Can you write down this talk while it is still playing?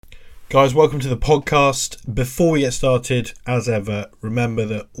Guys, welcome to the podcast. Before we get started, as ever, remember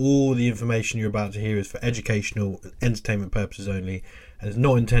that all the information you're about to hear is for educational and entertainment purposes only and is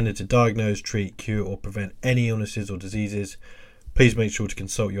not intended to diagnose, treat, cure or prevent any illnesses or diseases. Please make sure to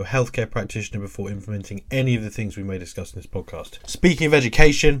consult your healthcare practitioner before implementing any of the things we may discuss in this podcast. Speaking of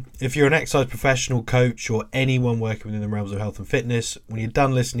education, if you're an exercise professional, coach or anyone working within the realms of health and fitness, when you're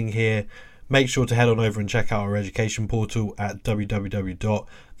done listening here, make sure to head on over and check out our education portal at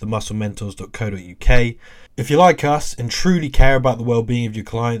www.themusclementors.co.uk. If you like us and truly care about the well-being of your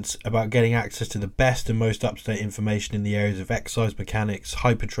clients, about getting access to the best and most up-to-date information in the areas of exercise mechanics,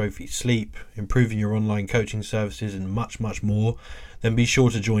 hypertrophy, sleep, improving your online coaching services and much, much more, then be sure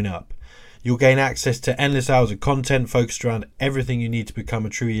to join up. You'll gain access to endless hours of content focused around everything you need to become a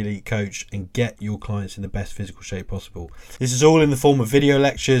true elite coach and get your clients in the best physical shape possible. This is all in the form of video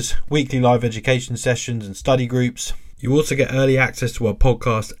lectures, weekly live education sessions and study groups. You also get early access to our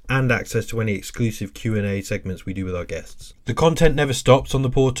podcast and access to any exclusive Q&A segments we do with our guests. The content never stops on the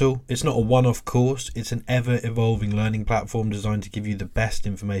portal. It's not a one-off course. It's an ever-evolving learning platform designed to give you the best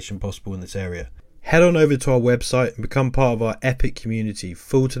information possible in this area. Head on over to our website and become part of our epic community,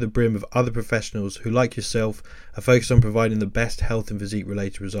 full to the brim of other professionals who, like yourself, are focused on providing the best health and physique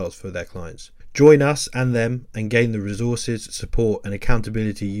related results for their clients. Join us and them and gain the resources, support and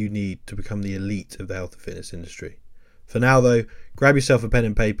accountability you need to become the elite of the health and fitness industry. For now though, grab yourself a pen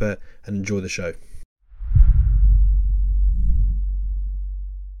and paper and enjoy the show.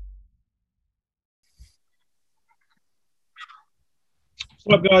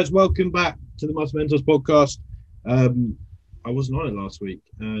 What's up guys, welcome back to the Muscle Mentors podcast. I wasn't on it last week,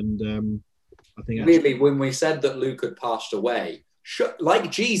 and I think really, when we said that Luke had passed away, like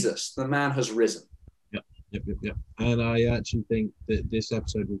Jesus, the man has risen. Yep. And I actually think that this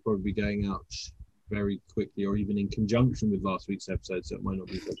episode will probably be going out very quickly, or even in conjunction with last week's episode, so it might not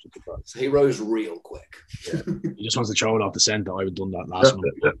be such a surprise. So he rose real quick. Yeah. He just wants to throw it off the centre. I would have done that last one.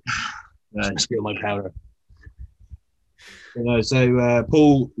 Spill my powder. So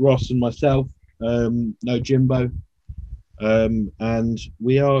Paul, Ross and myself, no Jimbo, and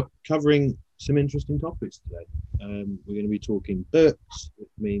we are covering some interesting topics today. We're going to be talking books, which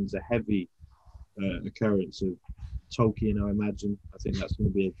means a heavy occurrence of Tolkien, I imagine. I think that's going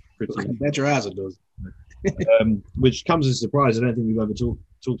to be a pretty... Bet your ass it does. Which comes as a surprise. I don't think we've ever talked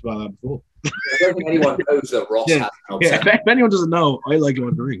about that before. I don't think anyone knows that Ross has an obsession. If anyone doesn't know, I like it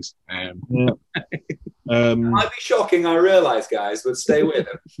on drinks. It might be shocking, I realise, guys, but stay with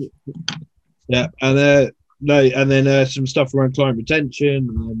him. Yeah, and then some stuff around client retention,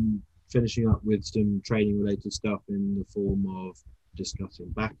 and finishing up with some training related stuff in the form of discussing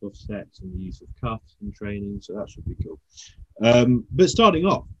back offsets and the use of cuffs in training, so that should be cool. But starting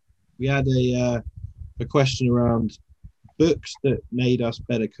off, we had a question around books that made us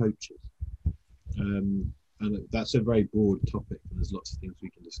better coaches, and that's a very broad topic, and there's lots of things we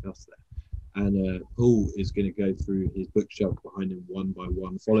can discuss there. And Paul is going to go through his bookshelf behind him one by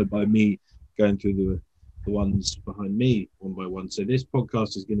one, followed by me going through the ones behind me one by one. So this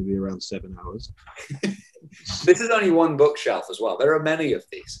podcast is going to be around 7 hours. This is only one bookshelf as well. There are many of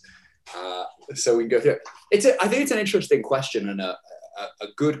these. So we can go through it. I think it's an interesting question and a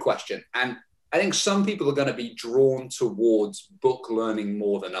good question. And I think some people are going to be drawn towards book learning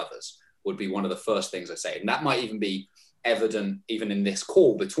more than others, would be one of the first things I say. And that might even be evident even in this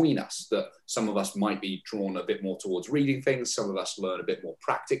call between us, that some of us might be drawn a bit more towards reading things, some of us learn a bit more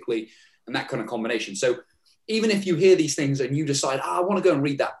practically, and that kind of combination. So even if you hear these things and you decide, I want to go and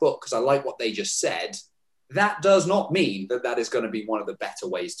read that book because I like what they just said, that does not mean that that is going to be one of the better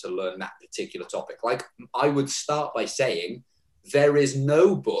ways to learn that particular topic. Like, I would start by saying there is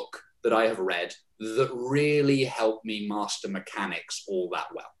no book that I have read that really helped me master mechanics all that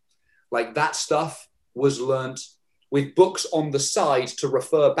well. Like, that stuff was learned with books on the side to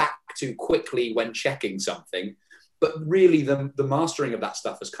refer back to quickly when checking something. But really, the mastering of that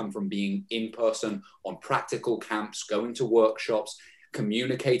stuff has come from being in person, on practical camps, going to workshops,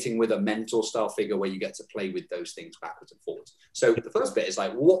 communicating with a mentor style figure where you get to play with those things backwards and forwards. So the first bit is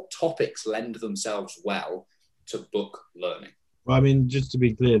like, what topics lend themselves well to book learning? Well, I mean, just to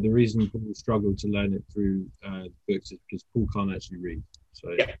be clear, the reason people struggle to learn it through books is because Paul can't actually read.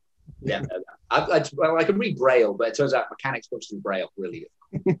 So yeah. I can read Braille, but it turns out mechanics books through Braille really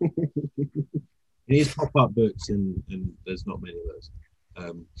good. These pop-up books, and there's not many of those.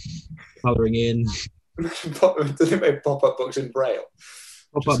 Colouring in. Does it make pop-up books in Braille?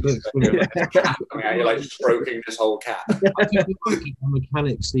 Pop-up books. You're like stroking this whole cat. I think a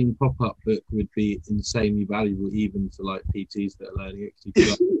mechanics themed pop-up book would be insanely valuable, even for like PTs that are learning it.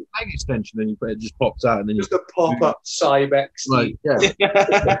 leg extension, then you put it just pops out, and then just a pop-up Cybex. like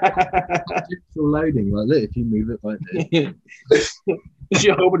loading like that. If you move it like this,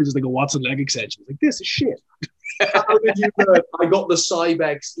 you're hoping it's like a Watson leg extension. It's like this is shit. How did you learn? I got the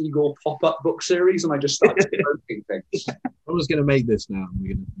Cybex Eagle pop-up book series, and I just started smoking things. I was going to make this now. I'm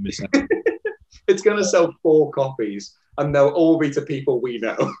going to miss out. It's going to sell 4 copies, and they'll all be to people we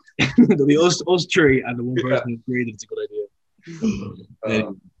know. There'll be us three, and the one person who agreed that it's a good idea.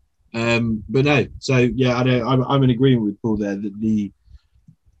 But no, so yeah, I'm in agreement with Paul there that the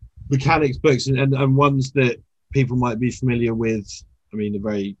mechanics books and ones that people might be familiar with. I mean, a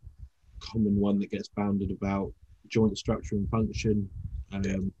very common one that gets bounded about joint structure and function.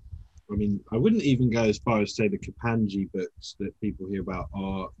 I mean, I wouldn't even go as far as say the Kapanji books that people hear about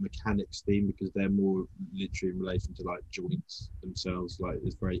are mechanics themed, because they're more literally in relation to like joints themselves. Like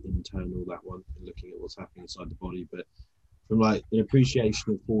it's very internal, that one, and looking at what's happening inside the body. But from like an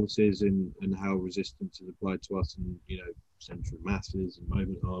appreciation of forces and how resistance is applied to us, and central masses and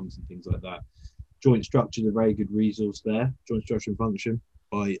moment arms and things like that. Joint structure is a very good resource there. Joint structure and function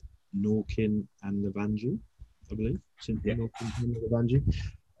by Norkin and Navanji, I believe. Cynthia Norkin and Navanji.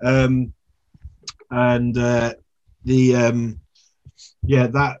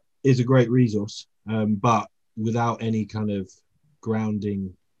 That is a great resource, but without any kind of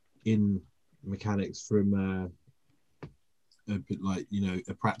grounding in mechanics from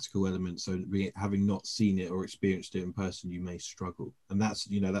a practical element. So having not seen it or experienced it in person, you may struggle. And that's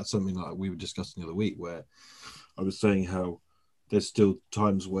something like we were discussing the other week, where I was saying how there's still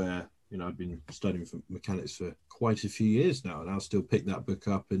times where I've been studying for mechanics for quite a few years now, and I'll still pick that book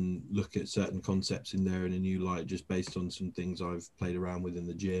up and look at certain concepts in there in a new light, just based on some things I've played around with in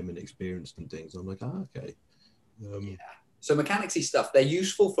the gym and experienced and things. I'm like, okay. So mechanicsy stuff, they're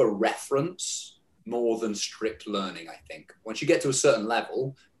useful for reference more than strict learning, I think. Once you get to a certain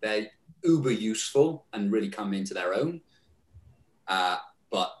level, they're uber useful and really come into their own.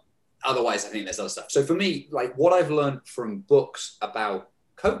 But otherwise, I think there's other stuff. So for me, like what I've learned from books about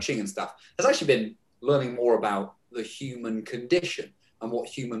coaching and stuff has actually been learning more about the human condition and what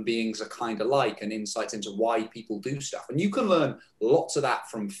human beings are kind of like, and insights into why people do stuff. And you can learn lots of that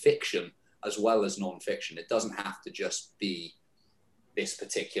from fiction as well as non-fiction. It doesn't have to just be this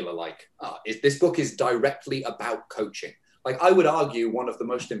particular this book is directly about coaching. Like I would argue one of the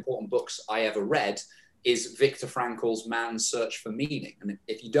most important books I ever read is Viktor Frankl's Man's Search for Meaning. And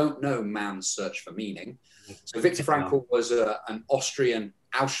if you don't know Man's Search for Meaning, so Viktor Frankl was an Austrian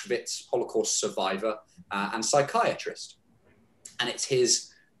Auschwitz Holocaust survivor and psychiatrist. And it's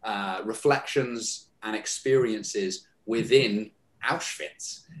his reflections and experiences within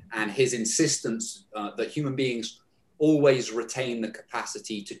Auschwitz and his insistence that human beings always retain the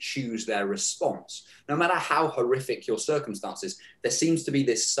capacity to choose their response. No matter how horrific your circumstances, there seems to be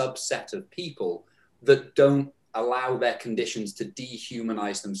this subset of people that don't allow their conditions to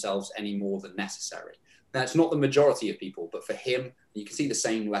dehumanize themselves any more than necessary. Now, it's not the majority of people, but for him, you can see the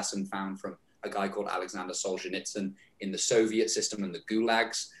same lesson found from a guy called Alexander Solzhenitsyn in the Soviet system and the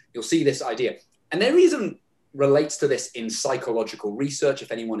gulags. You'll see this idea. And there even relates to this in psychological research.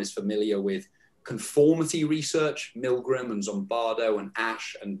 If anyone is familiar with conformity research, Milgram and Zombardo and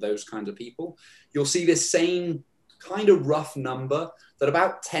Ash and those kinds of people, you'll see this same kind of rough number that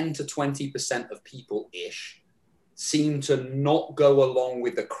about 10 to 20% of people-ish seem to not go along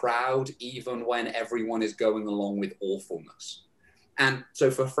with the crowd, even when everyone is going along with awfulness. And so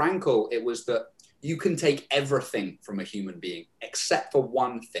for Frankl, it was that you can take everything from a human being except for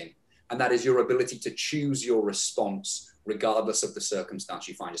one thing, and that is your ability to choose your response regardless of the circumstance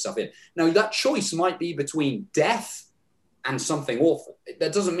you find yourself in. Now, that choice might be between death and something awful.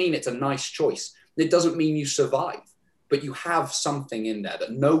 That doesn't mean it's a nice choice. It doesn't mean you survive, but you have something in there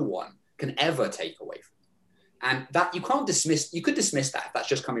that no one can ever take away from you. And that you can't dismiss, you could dismiss that if that's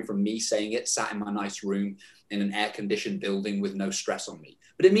just coming from me saying it, sat in my nice room in an air-conditioned building with no stress on me.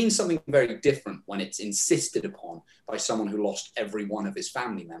 But it means something very different when it's insisted upon by someone who lost every one of his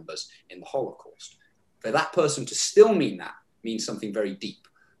family members in the Holocaust. For that person to still mean that means something very deep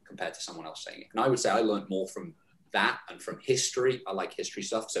compared to someone else saying it. And I would say I learned more from that and from history. I like history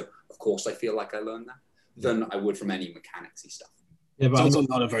stuff, so of course I feel like I learned that than I would from any mechanicsy stuff. Yeah, but it's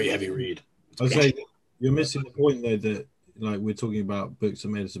not a very heavy read. I would say you're missing the point though, that like we're talking about books that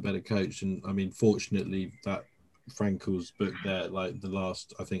made us a better coach, and I mean, fortunately, that Frankl's book there, like the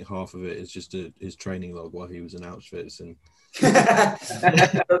last, I think half of it is just his training log while he was in Auschwitz, and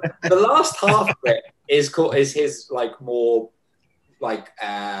the last half of it is his like more like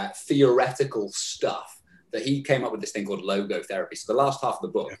theoretical stuff that he came up with, this thing called logotherapy. So the last half of the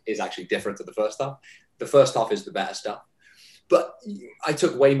book is actually different to the first half. The first half is the better stuff. But I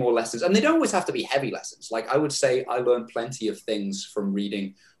took way more lessons, and they don't always have to be heavy lessons. Like I would say I learned plenty of things from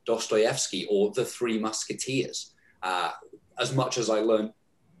reading Dostoevsky or The Three Musketeers, as much as I learned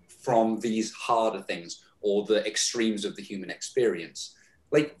from these harder things or the extremes of the human experience.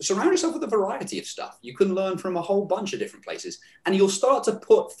 Like, surround yourself with a variety of stuff. You can learn from a whole bunch of different places, and you'll start to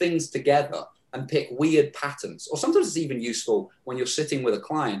put things together and pick weird patterns. Or sometimes it's even useful when you're sitting with a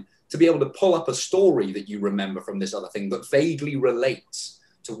client to be able to pull up a story that you remember from this other thing that vaguely relates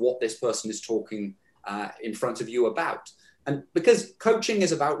to what this person is talking in front of you about. And because coaching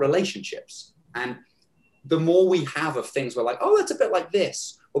is about relationships, and the more we have of things we're like, oh, that's a bit like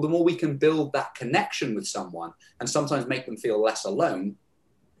this, or the more we can build that connection with someone and sometimes make them feel less alone,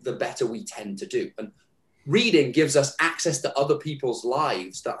 the better we tend to do. And reading gives us access to other people's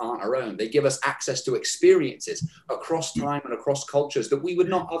lives that aren't our own. They give us access to experiences across time and across cultures that we would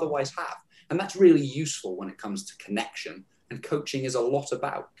not otherwise have. And that's really useful when it comes to connection. And coaching is a lot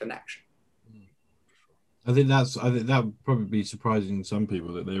about connection. I think that would probably be surprising to some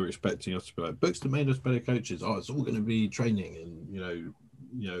people, that they were expecting us to be like, books that made us better coaches. Oh, it's all going to be training and,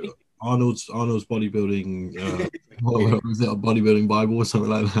 Arnold's bodybuilding, what was it, a bodybuilding Bible or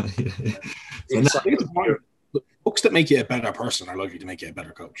something like that? Books that make you a better person are likely to make you a better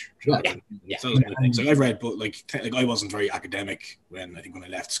coach. Yeah. So I've read, but like I wasn't very academic when I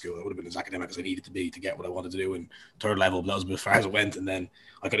left school. I would have been as academic as I needed to be to get what I wanted to do in third level, but that was as far as it went. And then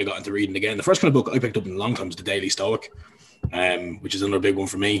I kind of got into reading again. The first kind of book I picked up in a long time was The Daily Stoic, which is another big one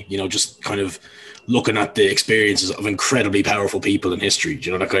for me. Just kind of looking at the experiences of incredibly powerful people in history,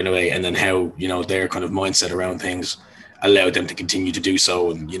 that kind of way, and then how their kind of mindset around things allowed them to continue to do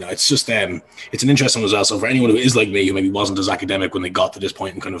so. And it's just it's an interesting one as well. So for anyone who is like me, who maybe wasn't as academic when they got to this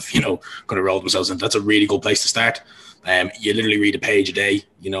point and kind of rolled themselves in, that's a really good place to start. You literally read a page a day,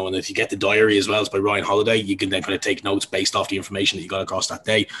 and if you get the diary as well, it's by Ryan Holiday, you can then kind of take notes based off the information that you got across that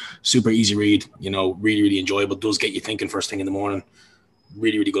day. Super easy read, really, really enjoyable. Does get you thinking first thing in the morning.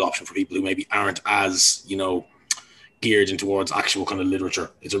 Really, really good option for people who maybe aren't as, geared in towards actual kind of literature.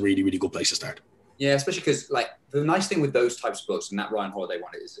 It's a really, really good place to start. Yeah, especially because like the nice thing with those types of books, and that Ryan Holiday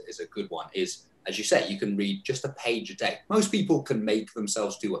one is a good one, is, as you say, you can read just a page a day. Most people can make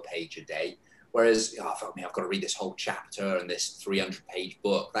themselves do a page a day. Whereas, fuck me, I've got to read this whole chapter and this 300-page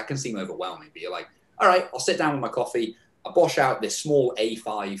book. That can seem overwhelming. But you're like, all right, I'll sit down with my coffee. I'll bosh out this small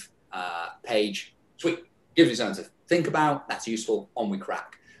A5 page. Sweet. Gives me something to think about. That's useful. On we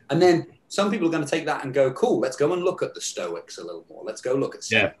crack. And then some people are going to take that and go, cool, let's go and look at the Stoics a little more. Let's go look at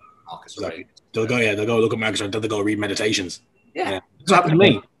Marcus Aurelius. They'll go look at Marcus Aurelius. They'll go read Meditations. Yeah. It's happened to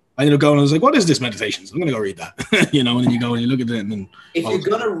me. I ended up going, I was like, what is this Meditations? I'm going to go read that. And then you go and you look at it. And then, if you're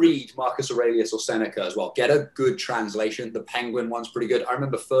going to read Marcus Aurelius or Seneca as well, get a good translation. The Penguin one's pretty good. I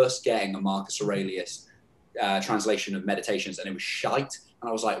remember first getting a Marcus Aurelius translation of Meditations, and it was shite. And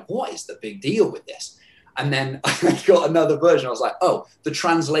I was like, what is the big deal with this? And then I got another version. I was like, oh, the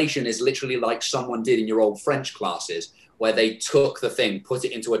translation is literally like someone did in your old French classes, where they took the thing, put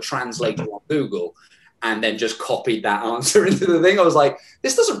it into a translator on Google, and then just copied that answer into the thing. I was like,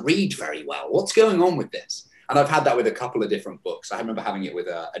 this doesn't read very well. What's going on with this? And I've had that with a couple of different books. I remember having it with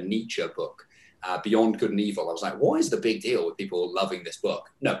a Nietzsche book, Beyond Good and Evil. I was like, what is the big deal with people loving this book?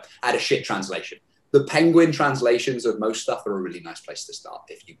 No, I had a shit translation. The Penguin translations of most stuff are a really nice place to start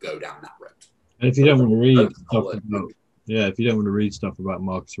if you go down that road. And if you don't want to read if you don't want to read stuff about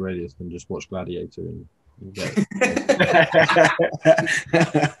Marcus Aurelius, then just watch Gladiator and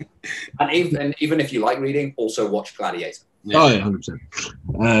and even if you like reading, also watch Gladiator. Oh yeah,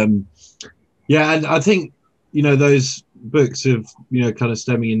 100%. And I think those books of kind of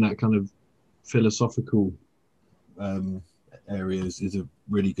stemming in that kind of philosophical areas is a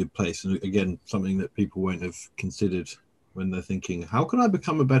really good place, and again something that people won't have considered when they're thinking, how can I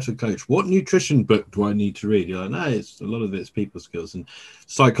become a better coach? What nutrition book do I need to read? You're like, no, it's a lot of it's people skills, and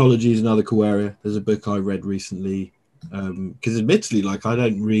psychology is another cool area. There's a book I read recently, because admittedly, like, I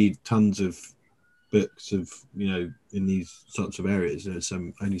don't read tons of books of, in these sorts of areas. It's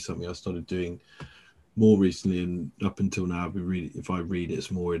only something I started doing more recently, and up until now, I've been reading. If I read,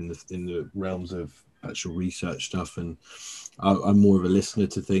 it's more in the realms of actual research stuff, and I'm more of a listener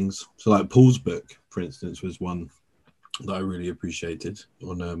to things. So, like Paul's book, for instance, was one that I really appreciated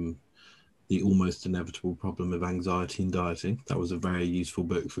on the almost inevitable problem of anxiety and dieting. That was a very useful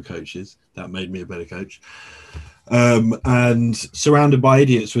book for coaches. That made me a better coach. And Surrounded by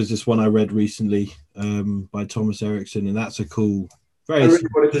Idiots was this one I read recently by Thomas Erickson, and that's a cool. I really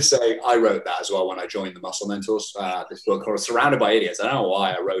wanted to say I wrote that as well when I joined the Muscle Mentors. This book called Surrounded by Idiots. I don't know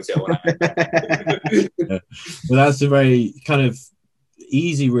why I wrote it. But that's a very kind of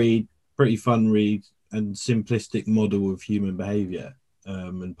easy read, pretty fun read. and simplistic model of human behavior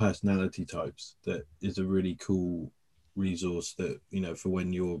and personality types that is a really cool resource that, you know, for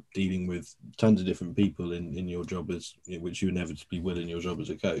when you're dealing with tons of different people in your job, as which you inevitably will in your job as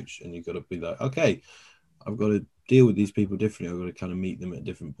a coach, and you've got to be like, okay, I've got to deal with these people differently. I've got to kind of meet them at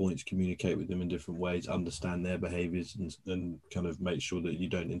different points, communicate with them in different ways, understand their behaviors, and kind of make sure that you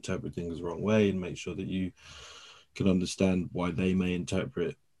don't interpret things the wrong way, and make sure that you can understand why they may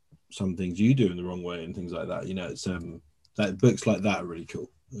interpret some things you do in the wrong way and things like that. You know, it's that books like that are really cool.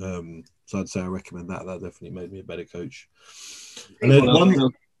 So I'd say I recommend that. That definitely made me a better coach. And then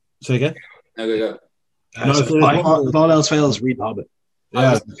say again. No, go. If all else fails, read Hobbit.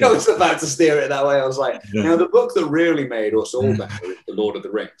 Yeah. I was about to steer it that way. I was like, now the book that really made us all better is The Lord of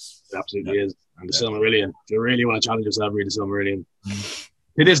the Rings. It absolutely is. And The Silmarillion. If you really want to challenge yourself, read The Silmarillion.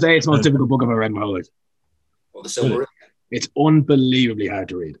 To this day, it's the most difficult book I've ever read in my whole life. Or The Silmarillion. It's unbelievably hard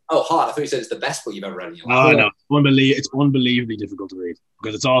to read. Oh, hard. I thought you said it's the best book you've ever read in your life. No. It's unbelievably difficult to read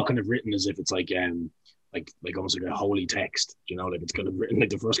because it's all kind of written as if it's like almost like a holy text. You know, like it's kind of written like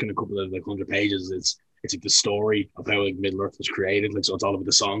the first kind of couple of like 100 pages. It's like the story of how like Middle Earth was created. Like, so it's all about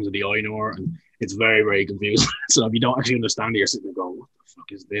the songs of the Ainur, and it's very, very confusing. So if you don't actually understand it, you're sitting there going, "What the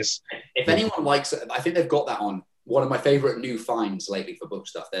fuck is this?" If anyone likes it, I think they've got that on one of my favorite new finds lately for book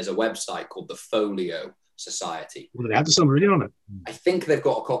stuff. There's a website called the Folio Society. Well, do they have the Silmarillion on it? I think they've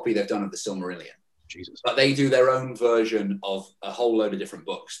got a copy they've done of the Silmarillion. Jesus. But they do their own version of a whole load of different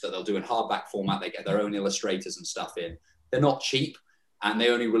books that they'll do in hardback format. They get their own illustrators and stuff in. They're not cheap, and they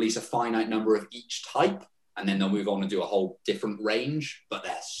only release a finite number of each type, and then they'll move on and do a whole different range, but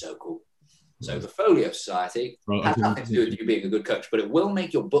they're so cool. So the Folio Society has nothing to do with you being a good coach, but it will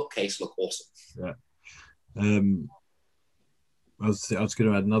make your bookcase look awesome. Yeah. I was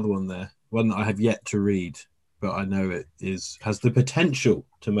going to add another one there, one that I have yet to read, but I know it has the potential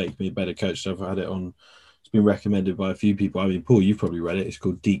to make me a better coach. So I've had it on. It's been recommended by a few people. I mean, Paul, you've probably read it. It's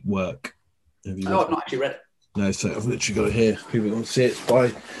called Deep Work. I've not actually read it. No, so I've literally got it here. People want to see it. It's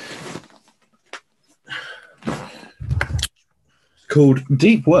by. It's called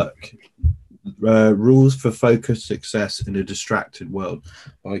Deep Work. Rules for Focused Success in a Distracted World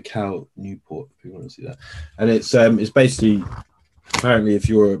by Cal Newport. If you want to see that, and it's basically apparently if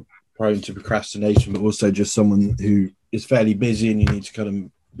you're prone to procrastination, but also just someone who is fairly busy and you need to kind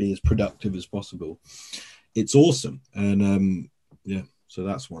of be as productive as possible. It's awesome, and so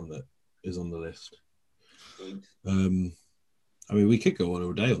that's one that is on the list. I mean, we could go on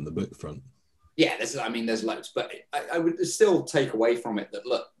all day on the book front. Yeah, there's loads, but I would still take away from it that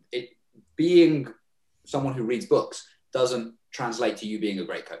look, being someone who reads books doesn't translate to you being a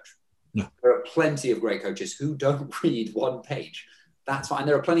great coach. No. There are plenty of great coaches who don't read one page. That's fine.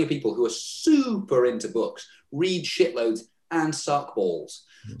 There are plenty of people who are super into books, read shitloads, and suck balls.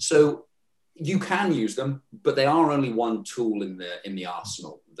 So you can use them, but they are only one tool in the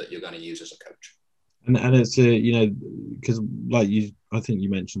arsenal that you're going to use as a coach. And it's because I think you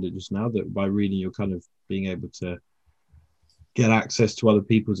mentioned it just now, that by reading you're kind of being able to get access to other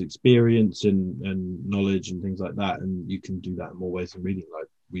people's experience and knowledge and things like that, and you can do that in more ways than reading. Like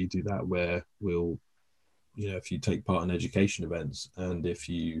we do that where we'll, if you take part in education events and if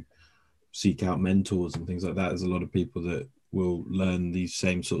you seek out mentors and things like that, there's a lot of people that will learn these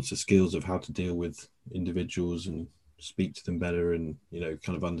same sorts of skills of how to deal with individuals and speak to them better, and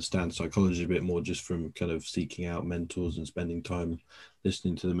kind of understand psychology a bit more just from kind of seeking out mentors and spending time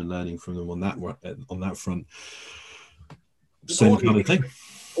listening to them and learning from them on that front. Same kind of thing.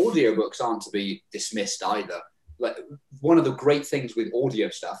 Audiobooks aren't to be dismissed either. Like one of the great things with audio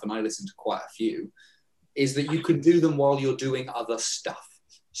stuff, and I listen to quite a few, is that you can do them while you're doing other stuff.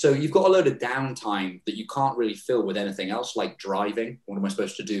 So you've got a load of downtime that you can't really fill with anything else, like driving. What am I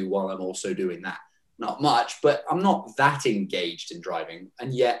supposed to do while I'm also doing that? Not much, but I'm not that engaged in driving.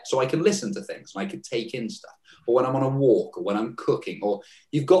 And yet, so I can listen to things and I can take in stuff. Or when I'm on a walk, or when I'm cooking, or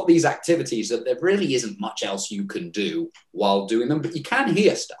you've got these activities that there really isn't much else you can do while doing them, but you can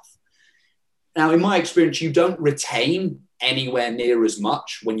hear stuff. Now, in my experience, you don't retain anywhere near as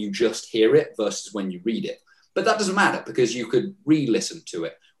much when you just hear it versus when you read it. But that doesn't matter because you could re-listen to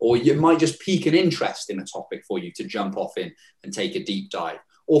it, or you might just pique an interest in a topic for you to jump off in and take a deep dive.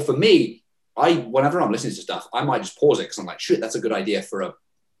 Or for me, whenever I'm listening to stuff, I might just pause it because I'm like, shit, that's a good idea for a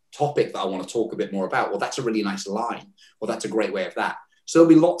topic that I want to talk a bit more about. Well, that's a really nice line. Well, that's a great way of that. So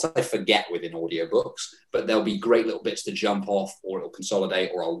there'll be lots I forget within audiobooks, but there'll be great little bits to jump off, or it'll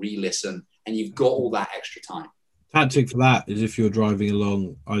consolidate, or I'll re-listen, and you've got all that extra time. Tactic for that is if you're driving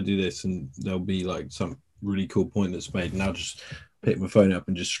along, I do this, and there'll be like some really cool point that's made, and I'll just pick my phone up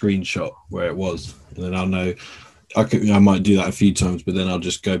and just screenshot where it was, and then I'll know I might do that a few times, but then I'll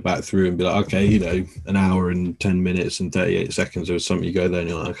just go back through and be like, okay, an hour and 10 minutes and 38 seconds or something. You go there and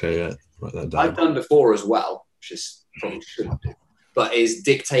you're like, okay, yeah, write that down. I've done before as well, which is probably shouldn't do, but is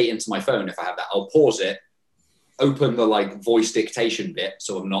dictate into my phone. If I have that, I'll pause it, open the like voice dictation bit,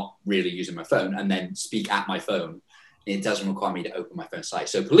 so I'm not really using my phone, and then speak at my phone. It doesn't require me to open my phone site.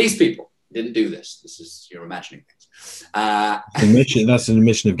 So police people didn't do this. This is, you're imagining things. That's an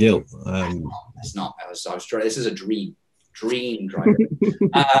admission of guilt. It's not. I was trying. This is a dream driving.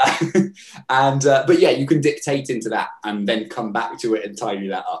 But yeah, you can dictate into that and then come back to it and tidy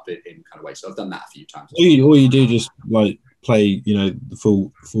that up in kind of way. So I've done that a few times. Or you do just like play, the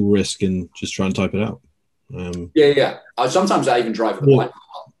full risk and just try and type it out. Yeah. Sometimes I even drive with the bike.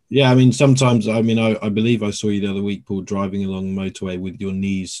 Yeah, I mean, sometimes, I believe I saw you the other week, Paul, driving along the motorway with your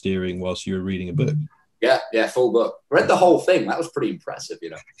knees steering whilst you were reading a book. Yeah, full book. Read the whole thing. That was pretty impressive,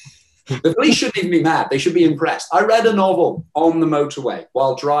 The police shouldn't even be mad. They should be impressed. I read a novel on the motorway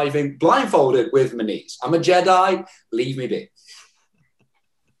while driving, blindfolded with my knees. I'm a Jedi. Leave me be.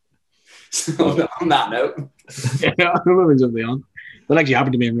 So on that note. Yeah, I remember something on. That actually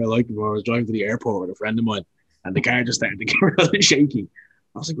happened to me in real life before. I was driving to the airport with a friend of mine, and the car just started to get really shaky.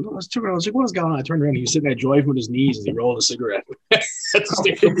 I was like, what is going on? I turned around and he was sitting there driving with his knees as he rolled a cigarette. I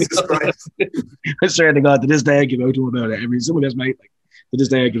swear to God, to this day I give out to him about it. Someone else, mate, like, to this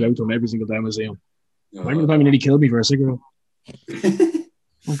day I give out to him every single time I see him. I remember the time he nearly killed me for a cigarette.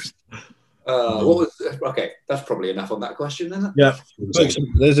 Okay, that's probably enough on that question, isn't it? Yeah, books,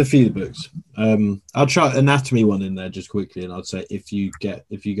 there's a few books. I'll try anatomy one in there just quickly, and I'd say if you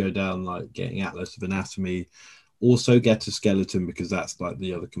go down like getting Atlas of Anatomy, also get a skeleton, because that's like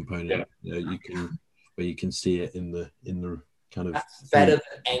the other component. Yeah. You can see it in the kind of. That's better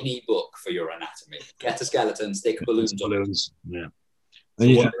than any book for your anatomy. Get a skeleton, stick balloons on. Yeah. So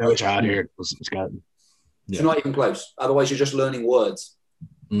which I had here was a skeleton. It's not even close. Otherwise, you're just learning words.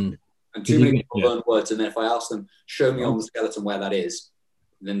 And too many people learn words, and then if I ask them, show me on the skeleton where that is,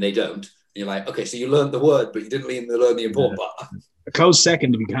 then they don't. And you're like, okay, so you learned the word, but you didn't learn the important part. A close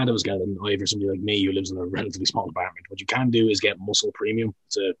second, if you can't have a skeleton, for somebody like me who lives in a relatively small apartment, what you can do is get Muscle Premium.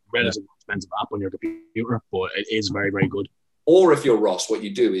 It's a relatively expensive app on your computer, but it is very, very good. Or if you're Ross, what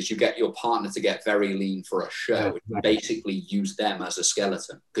you do is you get your partner to get very lean for a show. Yeah, exactly. Basically use them as a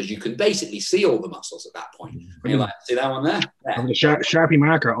skeleton, because you can basically see all the muscles at that point. And you're like, see that one there? Having a Sharpie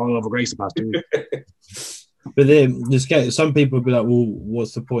marker all over Grace the past 2 weeks. But then some people will be like, well,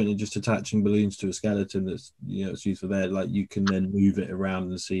 what's the point of just attaching balloons to a skeleton that's it's useful there? Like, you can then move it around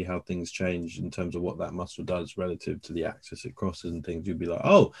and see how things change in terms of what that muscle does relative to the axis it crosses and things. You'd be like,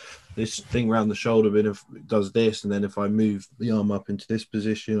 oh, this thing around the shoulder bit does this, and then if I move the arm up into this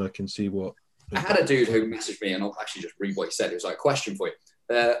position, I can see what. I had a dude who messaged me, and I'll actually just read what he said. It was like, question for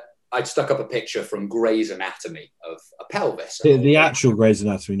you. I'd stuck up a picture from Grey's Anatomy of a pelvis. The actual Grey's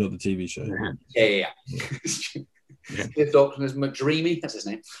Anatomy, not the TV show. Yeah. His doctor is McDreamy, that's his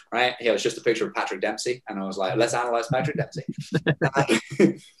name, right? Yeah, it was just a picture of Patrick Dempsey, and I was like, let's analyze Patrick Dempsey.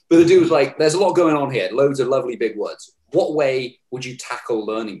 But the dude was like, there's a lot going on here, loads of lovely big words. What way would you tackle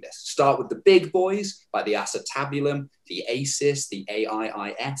learning this? Start with the big boys, like the acetabulum, the ASIS, the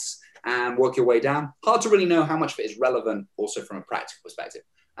AIIS, and work your way down. Hard to really know how much of it is relevant also from a practical perspective.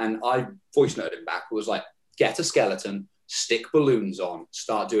 And I voice noted him back, was like, get a skeleton, stick balloons on,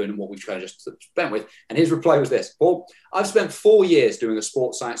 start doing what we've kind of just spent with. And his reply was this: Paul, I've spent 4 years doing a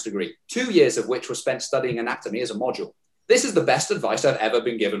sports science degree, 2 years of which were spent studying anatomy as a module. This is the best advice I've ever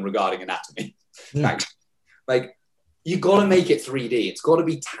been given regarding anatomy. Thanks. Like, you got to make it 3D. It's got to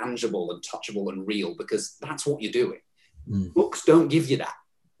be tangible and touchable and real, because that's what you're doing. Books don't give you that.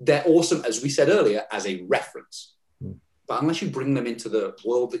 They're awesome, as we said earlier, as a reference. But unless you bring them into the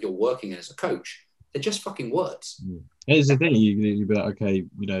world that you're working in as a coach, they're just fucking words. Here's the thing: you'd be like, okay,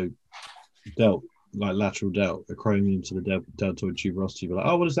 delt, like lateral delt, acromion to the deltoid tuberosity. You'd be like,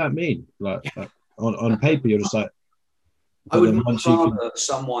 oh, what does that mean? Like on paper, you're just like. I would much rather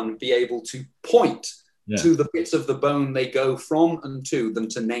someone be able to point to the bits of the bone they go from and to than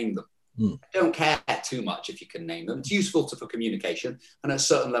to name them. I don't care too much if you can name them. It's useful for communication, and at a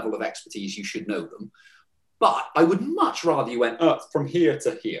certain level of expertise, you should know them. But I would much rather you went from here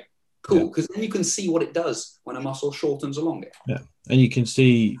to here. Cool, because then you can see what it does when a muscle shortens along it. Yeah, and you can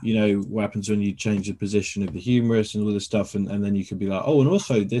see, what happens when you change the position of the humerus and all this stuff, and then you could be like, oh, and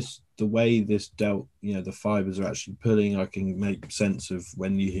also the way this delt, the fibers are actually pulling. I can make sense of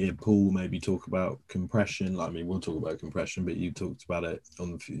when you hear Paul maybe talk about compression. Like, I mean, we'll talk about compression, but you talked about it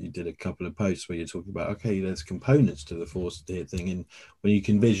you did a couple of posts where you're talking about, okay, there's components to the force here thing, and when you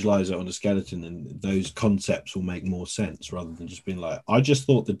can visualize it on a skeleton, and those concepts will make more sense rather than just being like, I just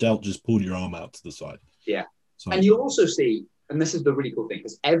thought the delt just pulled your arm out to the side. Yeah. And you'll also see, and this is the really cool thing,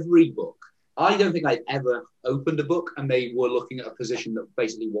 because every book, I don't think I've ever opened a book and they were looking at a position that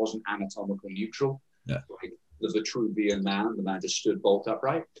basically wasn't anatomically neutral. Yeah. Like the Vitruvian man, the man just stood bolt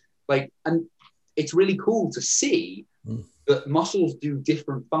upright. Like, and it's really cool to see that muscles do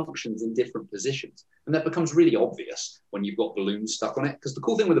different functions in different positions. And that becomes really obvious when you've got balloons stuck on it. Because the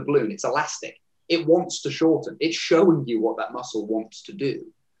cool thing with a balloon, it's elastic. It wants to shorten. It's showing you what that muscle wants to do.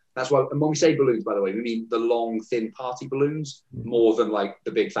 That's why, and when we say balloons, by the way, we mean the long, thin party balloons more than like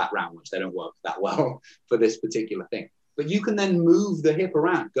the big fat round ones. They don't work that well for this particular thing. But you can then move the hip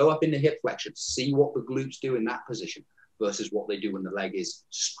around, go up into hip flexion, see what the glutes do in that position versus what they do when the leg is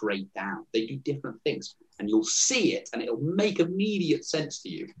straight down. They do different things, and you'll see it, and it'll make immediate sense to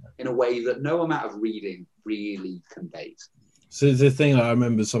you in a way that no amount of reading really conveys. So the thing I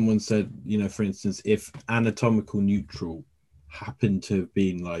remember someone said, you know, for instance, if anatomical neutral happened to have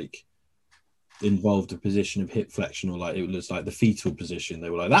been like involved a position of hip flexion, or like it was like the fetal position, they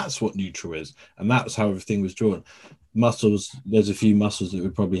were like, that's what neutral is, and that's how everything was drawn. Muscles, there's a few muscles that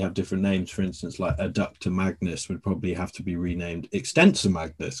would probably have different names. For instance, like adductor magnus would probably have to be renamed extensor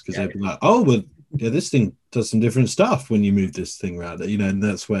magnus, because they'd be like, oh well, yeah, this thing does some different stuff when you move this thing around, you know. And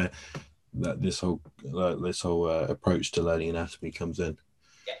that's where this whole approach to learning anatomy comes in.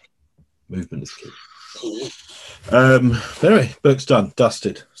 Movement is key. Anyway, book's done,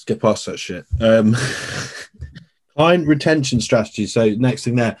 dusted. Let's get past that shit. Client retention strategy. So next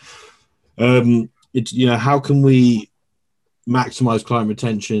thing there, it's, you know, how can we maximize client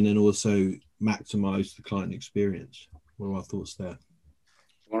retention and also maximize the client experience? What are our thoughts there?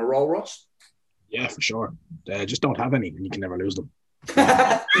 You want to roll, Ross? Yeah, for sure. Just don't have any, and you can never lose them.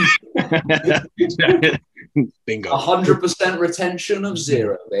 Bingo. 100% retention of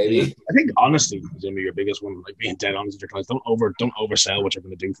 0, baby. I think honestly is gonna be your biggest one. Like being dead honest with your clients. Don't oversell what you're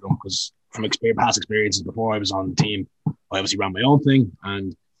going to do for them, because from past experiences before I was on the team, I obviously ran my own thing,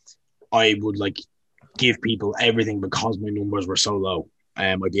 and I would like give people everything because my numbers were so low.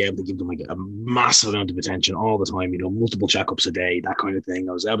 I'd be able to give them like a massive amount of attention all the time, you know, multiple checkups a day, that kind of thing.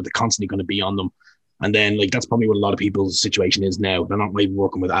 I was able to constantly going to be on them. And then like that's probably what a lot of people's situation is now. They're not maybe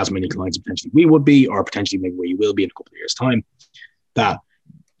working with as many clients as potentially we would be, or potentially maybe where you will be in a couple of years' time. That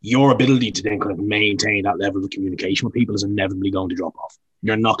your ability to then kind of maintain that level of communication with people is inevitably going to drop off.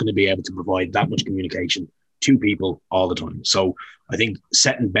 You're not going to be able to provide that much communication to people all the time. So I think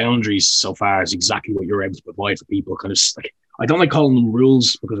setting boundaries so far is exactly what you're able to provide for people. Kind of like, I don't like calling them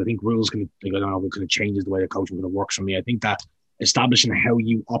rules, because I think rules can, like, I don't know, it kind of changes the way the coaching kind of works for me. I think that establishing how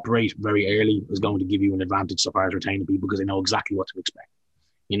you operate very early is going to give you an advantage so far as retaining people, because they know exactly what to expect.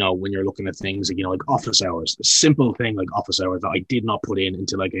 You know, when you're looking at things like, you know, like office hours, a simple thing like office hours that I did not put in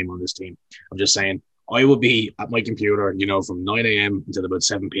until I came on this team. I'm just saying, I will be at my computer, you know, from 9 a.m. until about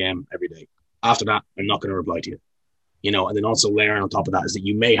 7 p.m. every day. After that, I'm not going to reply to you. You know, and then also layering on top of that is that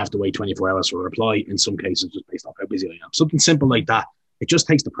you may have to wait 24 hours for a reply in some cases, just based off how busy I am. Something simple like that, it just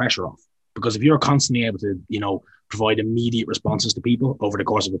takes the pressure off. Because if you're constantly able to, you know, provide immediate responses to people over the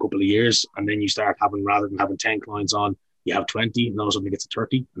course of a couple of years, and then you start having, rather than having 10 clients on, you have 20, and all of a sudden it gets to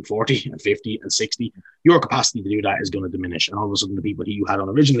 30 and 40 and 50 and 60, your capacity to do that is going to diminish. And all of a sudden the people who you had on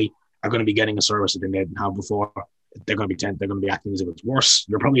originally are going to be getting a service that they didn't have before. They're going to be acting as if it's worse.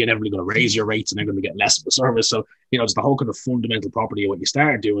 You're probably inevitably going to raise your rates, and they're going to get less of a service. So, you know, it's the whole kind of fundamental property of what you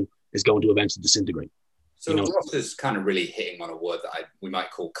started doing is going to eventually disintegrate. So, you know, Ross is kind of really hitting on a word that we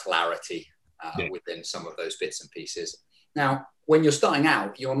might call clarity within some of those bits and pieces. Now, when you're starting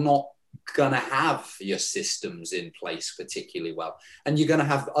out, you're not going to have your systems in place particularly well. And you're going to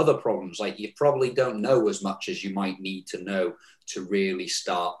have other problems. Like you probably don't know as much as you might need to know to really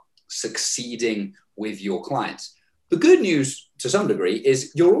start succeeding with your clients. The good news to some degree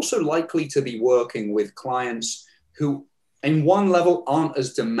is you're also likely to be working with clients who in one level aren't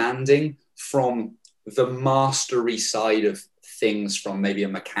as demanding from the mastery side of things from maybe a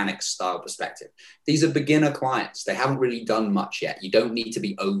mechanics style perspective. These are beginner clients. They haven't really done much yet. You don't need to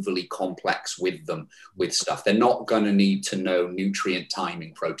be overly complex with them with stuff. They're not going to need to know nutrient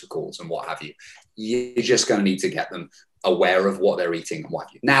timing protocols and what have you. You're just going to need to get them aware of what they're eating and what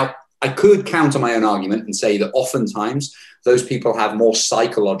have you. Now, I could counter my own argument and say that oftentimes those people have more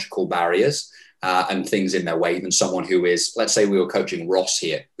psychological barriers and things in their way than someone who is, let's say we were coaching Ross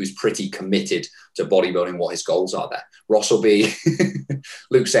here, who's pretty committed to bodybuilding, what his goals are there. Ross will be,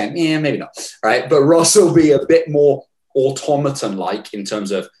 Luke's saying, yeah, maybe not, right? But Ross will be a bit more automaton-like in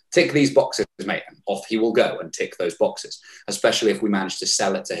terms of tick these boxes, mate, and off he will go and tick those boxes, especially if we manage to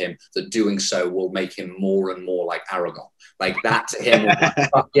sell it to him that doing so will make him more and more like Aragorn. Like that to him,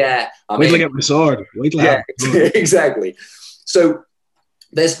 yeah. Wait till I get my sword. Wait till yeah, exactly. So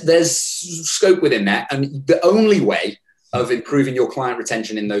there's scope within that. And the only way of improving your client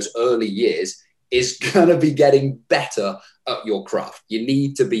retention in those early years is going to be getting better at your craft. You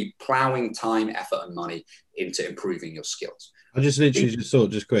need to be plowing time, effort, and money into improving your skills. I just literally just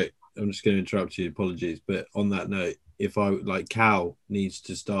thought, just quick, I'm just going to interrupt you, apologies. But on that note, if I like, Cal needs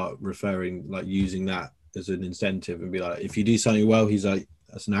to start referring, like using that as an incentive and be like, if you do something well, he's like,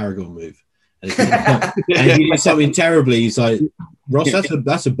 that's an Aragorn move. And if you do something terribly, he's like, Ross,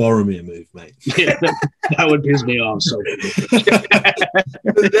 that's a Boromir move, mate. Yeah, that would piss me off. So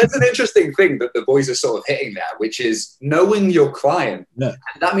there's an interesting thing that the boys are sort of hitting there, which is knowing your client. Yeah.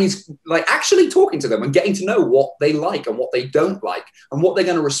 And that means like actually talking to them and getting to know what they like and what they don't like and what they're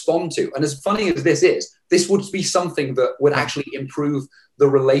going to respond to. And as funny as this is, this would be something that would actually improve the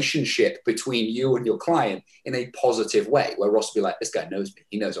relationship between you and your client in a positive way, where Ross would be like, this guy knows me.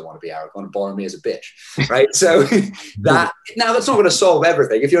 He knows I want to be Aragorn and Boromir as a bitch, right? So that, now that's not going to solve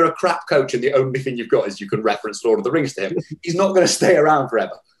everything. If you're a crap coach and the only thing you've got is you can reference Lord of the Rings to him, he's not going to stay around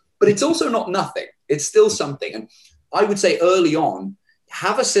forever. But it's also not nothing. It's still something. And I would say early on,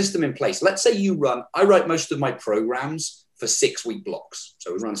 have a system in place. Let's say I write most of my programs for 6-week blocks.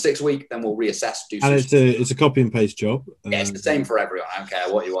 So we run 6 week, then we'll reassess. And it's a copy and paste job. Yeah, it's the same for everyone. I don't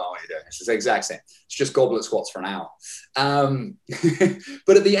care what you are, what you're doing. It's the exact same. It's just goblet squats for an hour.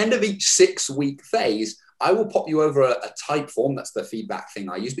 But at the end of each 6-week phase, I will pop you over a type form. That's the feedback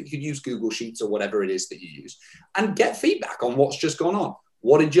thing I use, but you could use Google Sheets or whatever it is that you use and get feedback on what's just gone on.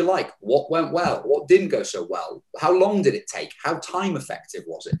 What did you like? What went well? What didn't go so well? How long did it take? How time effective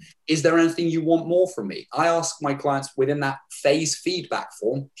was it? Is there anything you want more from me? I ask my clients within that phase feedback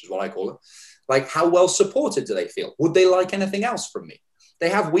form, which is what I call it, like how well supported do they feel? Would they like anything else from me? They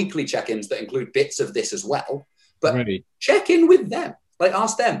have weekly check-ins that include bits of this as well, but check in with them. Like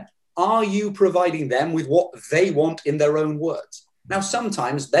ask them, are you providing them with what they want in their own words? Now,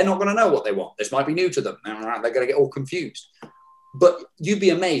 sometimes they're not going to know what they want. This might be new to them. They're going to get all confused. But you'd be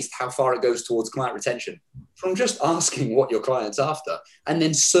amazed how far it goes towards client retention from just asking what your client's after and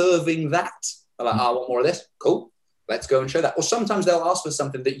then serving that. They're like, I want more of this. Cool. Let's go and show that. Or sometimes they'll ask for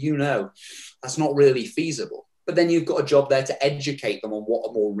something that that's not really feasible. But then you've got a job there to educate them on what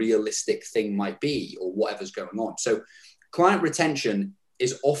a more realistic thing might be or whatever's going on. So client retention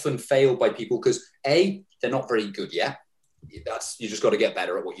is often failed by people because A, they're not very good yet. You just got to get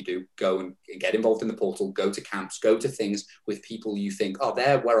better at what you do. Go and get involved in the portal, go to camps, go to things with people you think, oh,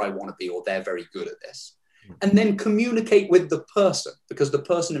 they're where I want to be, or they're very good at this. And then communicate with the person, because the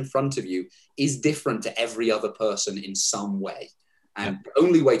person in front of you is different to every other person in some way. And the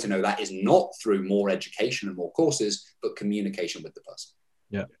only way to know that is not through more education and more courses, but communication with the person.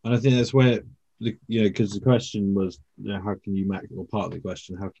 Yeah. And I think that's where, because the question was, how can you part of the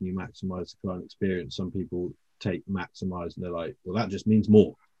question, how can you maximize the client experience? Some people take maximize and they're like, well, that just means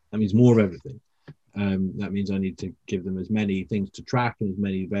more. That means more of everything. That means I need to give them as many things to track and as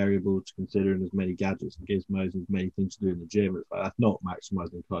many variables to consider and as many gadgets and gizmos and as many things to do in the gym. It's like, that's not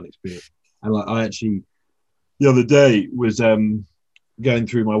maximizing the client experience. And like I actually the other day was going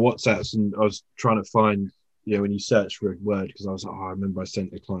through my WhatsApps and I was trying to find, when you search for a word, because I was like, I remember I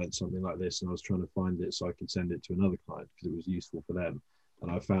sent a client something like this and I was trying to find it so I could send it to another client because it was useful for them. And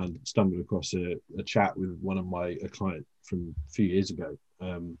I stumbled across a chat with one of a client from a few years ago.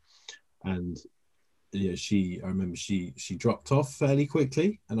 And I remember she dropped off fairly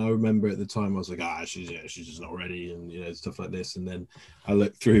quickly. And I remember at the time I was like, she's just not ready and, stuff like this. And then I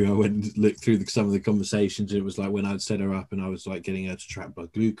went and looked through some of the conversations. And it was like when I'd set her up and I was like getting her to track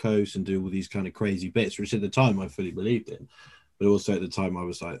blood glucose and do all these kind of crazy bits, which at the time I fully believed in. But also at the time I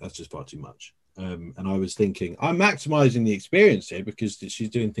was like, that's just far too much. And I was thinking, I'm maximizing the experience here because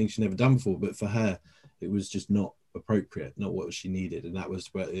she's doing things she's never done before. But for her, it was just not appropriate, not what she needed. And that was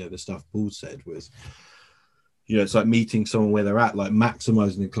where the stuff Paul said was, it's like meeting someone where they're at. Like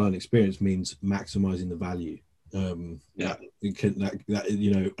maximizing the client experience means maximizing the value. And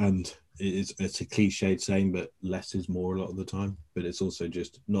it's a cliched saying, but less is more a lot of the time. But it's also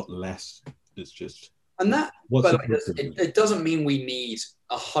just not less. It's just. And that, it doesn't mean we need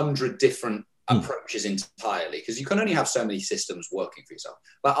 100 different approaches entirely, because you can only have so many systems working for yourself.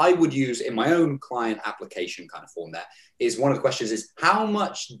 But I would use in my own client application kind of form, is one of the questions is, how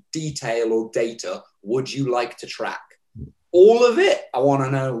much detail or data would you like to track? All of it. I want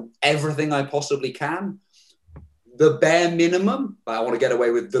to know everything I possibly can. The bare minimum, I want to get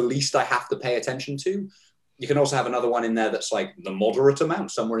away with the least I have to pay attention to. You can also have another one in there that's like the moderate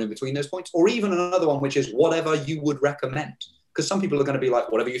amount, somewhere in between those points, or even another one which is whatever you would recommend. Because some people are going to be like,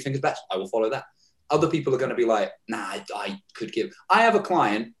 whatever you think is best, I will follow that. Other people are going to be like, nah, I could give. I have a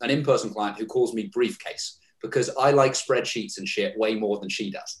client, an in-person client, who calls me briefcase because I like spreadsheets and shit way more than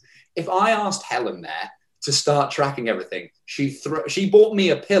she does. If I asked Helen there to start tracking everything, she bought me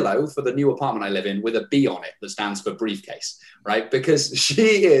a pillow for the new apartment I live in with a B on it that stands for briefcase, right? Because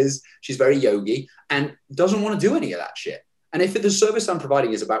she's very yogi and doesn't want to do any of that shit. And if the service I'm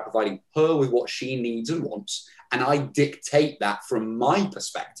providing is about providing her with what she needs and wants, and I dictate that from my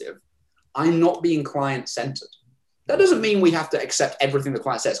perspective, I'm not being client-centered. That doesn't mean we have to accept everything the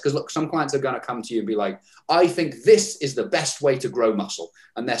client says. Because look, some clients are going to come to you and be like, I think this is the best way to grow muscle.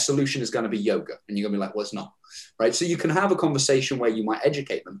 And their solution is going to be yoga. And you're going to be like, well, it's not. Right. So you can have a conversation where you might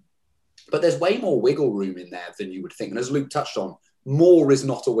educate them. But there's way more wiggle room in there than you would think. And as Luke touched on, more is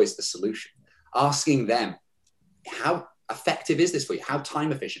not always the solution. Asking them, how effective is this for you? How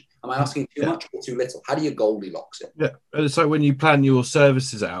time efficient? Am I asking too much or too little? How do you Goldilocks it? Yeah, and it's like when you plan your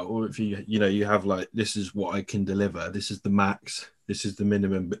services out, or if you have like, this is what I can deliver, this is the max, this is the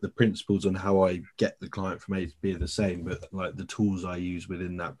minimum, but the principles on how I get the client from A to B are the same, but like the tools I use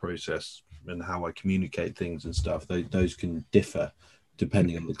within that process and how I communicate things and stuff, those can differ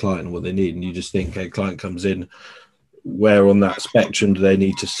depending on the client and what they need. And you just think, a client comes in, where on that spectrum do they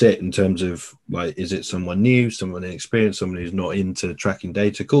need to sit in terms of, like, is it someone new, someone inexperienced, someone who's not into tracking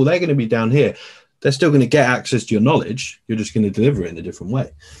data? Cool, they're going to be down here. They're still going to get access to your knowledge. You're just going to deliver it in a different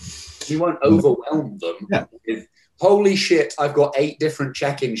way. You won't overwhelm them with, holy shit, I've got 8 different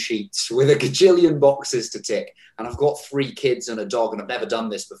check-in sheets with a gajillion boxes to tick, and I've got 3 kids and a dog, and I've never done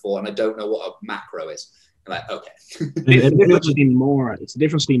this before, and I don't know what a macro is. I'm like, okay. It's the difference between more. It's the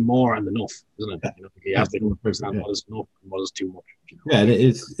difference between more and enough, isn't it? You have to understand what is enough and what is too much. Yeah, and it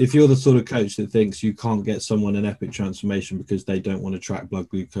is. If you're the sort of coach that thinks you can't get someone an epic transformation because they don't want to track blood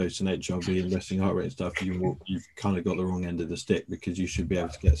glucose and HRV and resting heart rate and stuff, you've kind of got the wrong end of the stick, because you should be able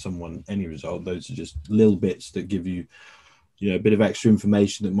to get someone any result. Those are just little bits that give you, a bit of extra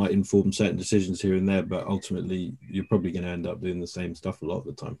information that might inform certain decisions here and there, but ultimately you're probably going to end up doing the same stuff a lot of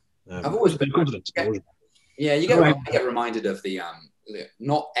the time. I've always been confident. Yeah, you get reminded of the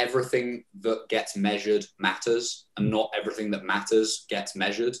not everything that gets measured matters, and not everything that matters gets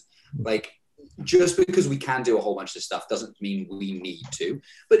measured. Like, just because we can do a whole bunch of stuff doesn't mean we need to.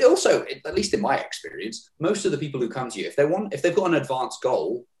 But also, at least in my experience, most of the people who come to you, if they've got an advanced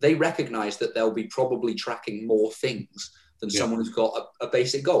goal, they recognize that they'll be probably tracking more things than someone who's got a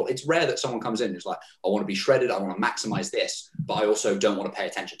basic goal. It's rare that someone comes in who's like, I want to be shredded, I want to maximize this, but I also don't want to pay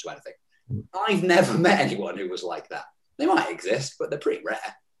attention to anything. I've never met anyone who was like that. They might exist, but they're pretty rare.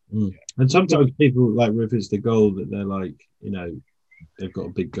 And sometimes people, like, if it's the goal that they're like, they've got a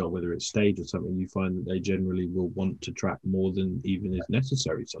big goal, whether it's stage or something, you find that they generally will want to track more than even is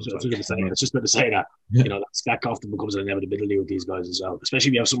necessary sometimes. It's just about to say that. That often becomes an inevitability with these guys as well, especially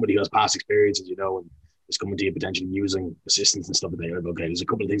if you have somebody who has past experiences, and is coming to you potentially using assistance and stuff like that. Okay, there's a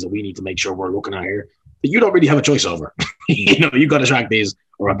couple of things that we need to make sure we're looking at here that you don't really have a choice over. You've got to track these,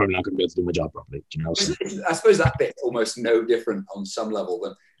 or I'm probably not going to be able to do my job properly. So. I suppose that bit's almost no different on some level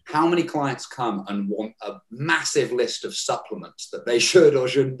than how many clients come and want a massive list of supplements that they should or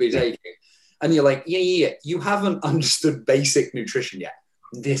shouldn't be taking. And you're like, you haven't understood basic nutrition yet.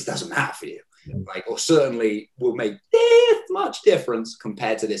 This doesn't matter for you. Or certainly will make this much difference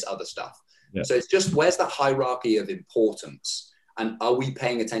compared to this other stuff. Yeah. So it's just, where's the hierarchy of importance? And are we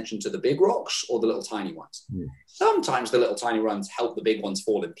paying attention to the big rocks or the little tiny ones? Sometimes the little tiny ones help the big ones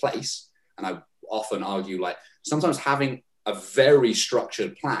fall in place. And I often argue, like, sometimes having a very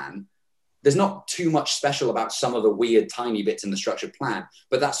structured plan, there's not too much special about some of the weird tiny bits in the structured plan,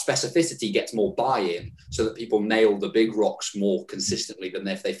 but that specificity gets more buy-in so that people nail the big rocks more consistently than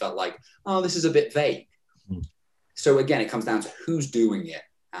if they felt like, oh, this is a bit vague. So again, it comes down to who's doing it.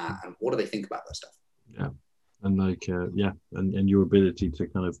 And what do they think about that stuff? Yeah, and and your ability to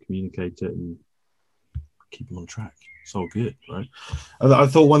kind of communicate it and keep them on track. It's all good, right? I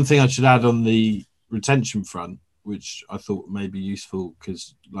thought one thing I should add on the retention front, which I thought may be useful,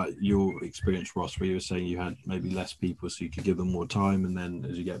 because like your experience, Ross, where you were saying you had maybe less people so you could give them more time, and then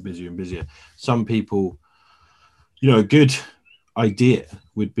as you get busier and busier, some people, a good idea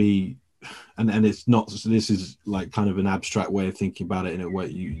would be, and it's not, so this is like kind of an abstract way of thinking about it in a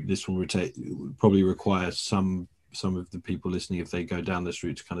way, this will probably require some of the people listening, if they go down this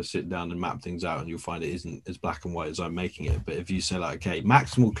route, to kind of sit down and map things out, and you'll find it isn't as black and white as I'm making it. But if you say, like, okay,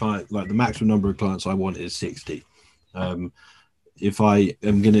 maximal client, like the maximum number of clients I want is 60. If I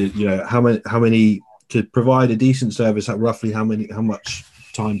am going to, how many to provide a decent service, at roughly how much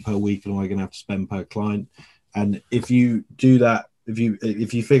time per week am I going to have to spend per client? And if you do that, if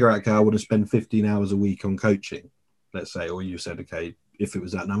you figure out, okay, I want to spend 15 hours a week on coaching, let's say, or you said, okay, if it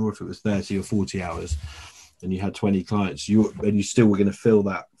was that number, if it was 30 or 40 hours, and you had 20 clients, you still were going to fill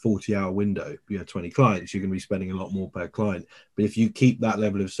that 40-hour window. You had 20 clients, you're going to be spending a lot more per client. But if you keep that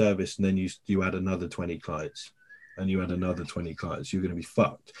level of service and then you add another 20 clients and you add another 20 clients, you're going to be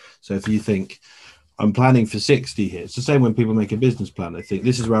fucked. So if you think, I'm planning for 60 here, it's the same when people make a business plan. They think,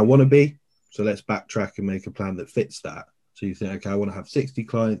 this is where I want to be, so let's backtrack and make a plan that fits that. So you think, okay, I want to have 60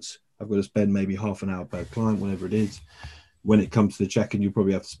 clients. I've got to spend maybe half an hour per client, whatever it is. When it comes to the check-in, you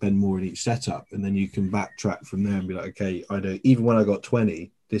probably have to spend more in each setup. And then you can backtrack from there and be like, okay, I know even when I got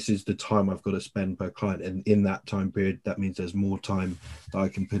 20, this is the time I've got to spend per client. And in that time period, that means there's more time that I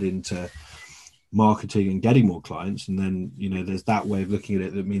can put into marketing and getting more clients. And then, you know, there's that way of looking at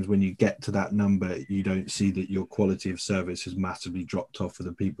it. That means when you get to that number, you don't see that your quality of service has massively dropped off for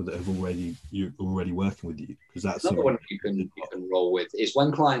the people that have you're already working with you. Because that's another one you can roll with is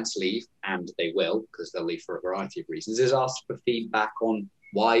when clients leave, and they will, because they'll leave for a variety of reasons, is ask for feedback on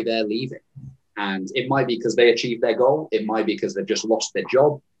why they're leaving. And it might be because they achieved their goal. It might be because they've just lost their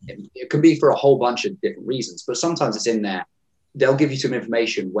job. It can be for a whole bunch of different reasons, but sometimes it's in there. They'll give you some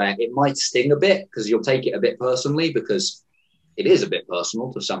information where it might sting a bit because you'll take it a bit personally, because it is a bit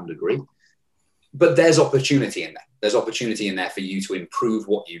personal to some degree. But there's opportunity in there. There's opportunity in there for you to improve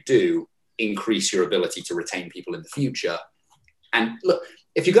what you do, increase your ability to retain people in the future. And look,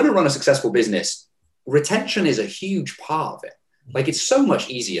 if you're going to run a successful business, retention is a huge part of it. Like, it's so much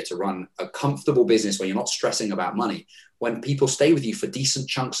easier to run a comfortable business where you're not stressing about money, when people stay with you for decent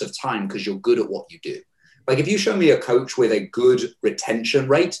chunks of time because you're good at what you do. Like, if you show me a coach with a good retention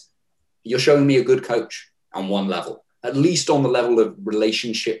rate, you're showing me a good coach on one level, at least on the level of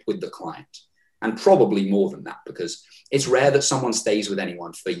relationship with the client, and probably more than that, because it's rare that someone stays with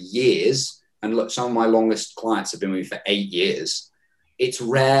anyone for years. And look, some of my longest clients have been with me for 8 years. It's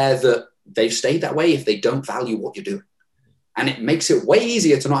rare that they've stayed that way if they don't value what you're doing. And it makes it way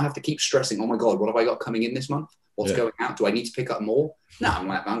easier to not have to keep stressing, oh my God, what have I got coming in this month? What's going out? Do I need to pick up more? No,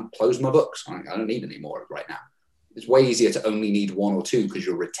 I'm closing my books. I don't need any more right now. It's way easier to only need 1 or 2 because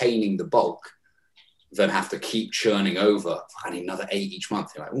you're retaining the bulk than have to keep churning over. I need another 8 each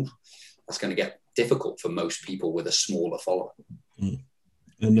month. You're like, ooh, that's going to get difficult for most people with a smaller following.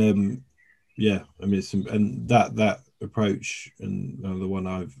 And yeah, I mean, and that approach, and the one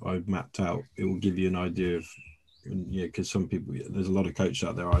I've mapped out, it will give you an idea of. And yeah, because some people, there's a lot of coaches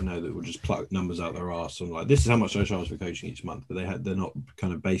out there I know that will just pluck numbers out their arse and like, this is how much I charge for coaching each month, but they're not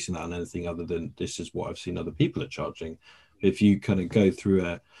kind of basing that on anything other than this is what I've seen other people are charging. If you kind of go through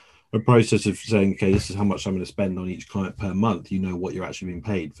a process of saying, okay, this is how much I'm going to spend on each client per month, you know what you're actually being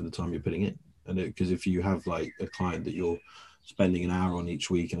paid for the time you're putting in. And because if you have like a client that you're spending an hour on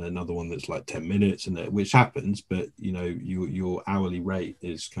each week and another one that's like 10 minutes, and which happens, but you know, your hourly rate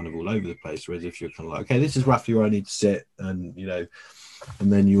is kind of all over the place. Whereas if you're kind of like, okay, this is roughly where I need to sit, and you know,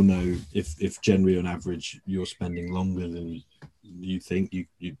 and then you'll know if generally on average you're spending longer than you think, you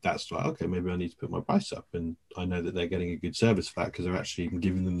that's like, okay, maybe I need to put my price up, and I know that they're getting a good service for that because they're actually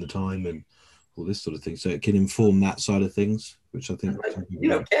giving them the time and all this sort of thing. So it can inform that side of things, which I think you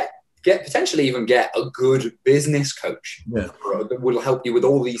know, potentially even get a good business coach that will help you with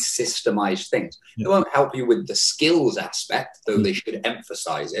all these systemized things. They won't help you with the skills aspect, though they should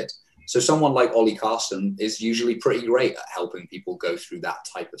emphasize it. So someone like Ollie Carson is usually pretty great at helping people go through that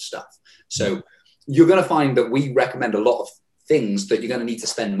type of stuff. So you're going to find that we recommend a lot of things that you're going to need to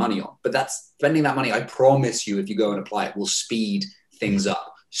spend money on, but that's spending that money, I promise you, if you go and apply it, will speed things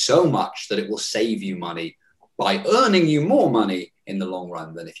up so much that it will save you money by earning you more money in the long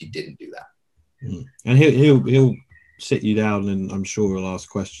run than if you didn't do that. And he'll sit you down, and I'm sure he'll ask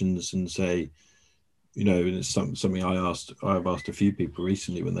questions and say, you know, and it's something I've asked a few people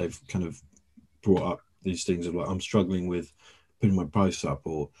recently when they've kind of brought up these things of like, I'm struggling with putting my price up,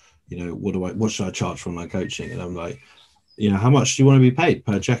 or you know, what should I charge for my coaching? And I'm like, you know, how much do you want to be paid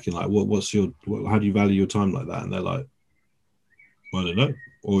per check-in? Like, how do you value your time like that? And they're like, I don't know.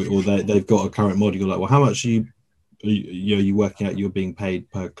 Or they've got a current model. You're like, well, how much are you working out you're being paid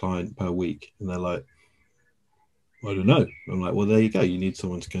per client per week? And they're like, I don't know. I'm like, well, there you go. You need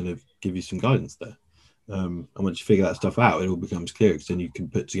someone to kind of give you some guidance there. And once you figure that stuff out, it all becomes clear, because then you can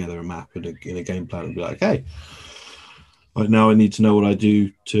put together a map in a game plan and be like, okay, right now I need to know what I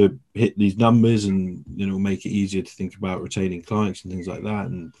do to hit these numbers, and you know, make it easier to think about retaining clients and things like that,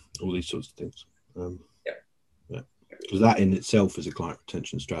 and all these sorts of things. Because that in itself is a client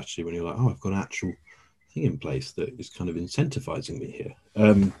retention strategy, when you're like, oh, I've got an actual thing in place that is kind of incentivizing me here.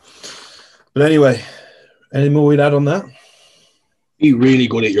 But anyway, any more we'd add on that? Be really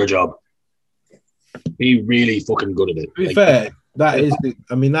good at your job. Be really fucking good at it. To be fair, that is,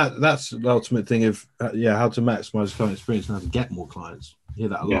 that's the ultimate thing of how to maximize client experience and how to get more clients. You hear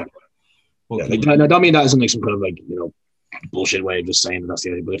that a lot. Yeah, like, I don't mean that isn't like some kind of like, you know, bullshit way of just saying that that's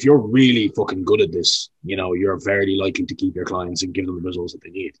the idea. But if you're really fucking good at this, you know, you're very likely to keep your clients and give them the results that they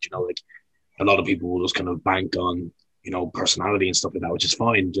need. You know, like a lot of people will just kind of bank on, you know, personality and stuff like that, which is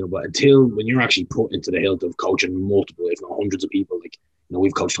fine, you know, but until when you're actually put into the hilt of coaching multiple, if not hundreds of people, like, you know,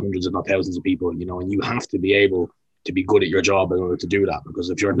 we've coached hundreds, if not thousands of people, you know, and you have to be able to be good at your job in order to do that. Because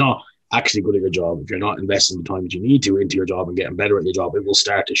if you're not actually good at your job, if you're not investing the time that you need to into your job and getting better at your job, it will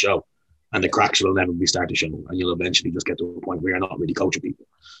start to show. And the cracks will inevitably start to show. And you'll eventually just get to a point where you're not really coaching people,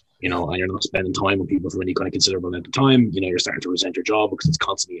 you know, and you're not spending time with people for any kind of considerable length of time. You know, you're starting to resent your job because it's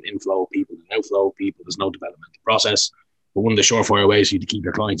constantly an inflow of people and outflow of people. There's no developmental process. But one of the surefire ways for you to keep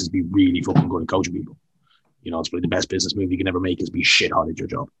your clients is be really fucking good at coaching people. You know, it's probably the best business move you can ever make is be shit hot at your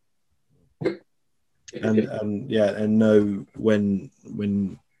job. And know when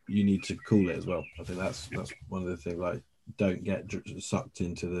you need to call it as well. I think that's one of the things. Like, don't get sucked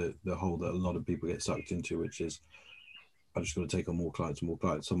into the hole that a lot of people get sucked into, which is, I'm just going to take on more clients and more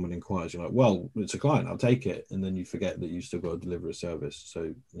clients. Someone inquires, you're like, well, it's a client, I'll take it, and then you forget that you still got to deliver a service.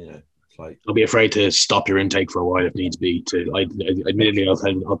 So, you know, it's like, Don't be afraid to stop your intake for a while if needs be. Admittedly, I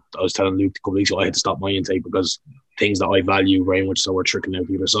was telling Luke a couple of weeks ago I had to stop my intake because things that I value very much so were trickling out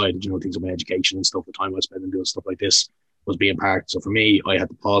the other side. You know, things like my education and stuff, the time I spent doing stuff like this was being parked. So for me, I had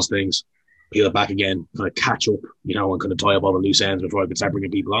to pause things, peel it back again, kind of catch up, you know, and kind of tie up all the loose ends before I could start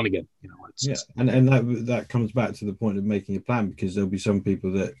bringing people on again. You know, and that comes back to the point of making a plan, because there'll be some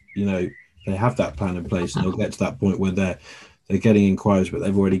people that, you know, they have that plan in place and they'll get to that point where they're getting inquiries, but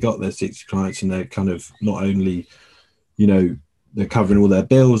they've already got their 60 clients and they're kind of not only, you know, they're covering all their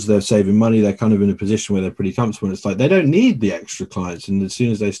bills, they're saving money, they're kind of in a position where they're pretty comfortable. And it's like they don't need the extra clients. And as soon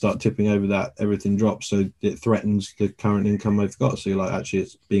as they start tipping over that, everything drops. So it threatens the current income they've got. So you're like, actually,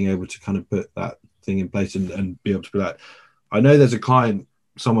 it's being able to kind of put that thing in place and be able to be like, I know there's a client,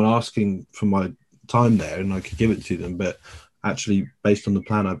 someone asking for my time there and I could give it to them, but actually based on the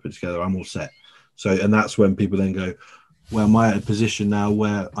plan I put together, I'm all set. So, and that's when people then go, well, am I at a position now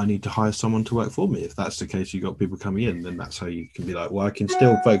where I need to hire someone to work for me? If that's the case, you've got people coming in, then that's how you can be like, well, I can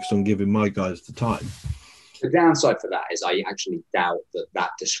still focus on giving my guys the time. The downside for that is I actually doubt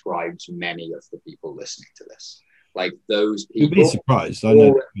that describes many of the people listening to this. Like those people. You'd be surprised. I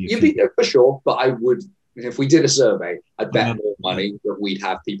know. You'd be for sure, but I would, if we did a survey, I'd bet more money that we'd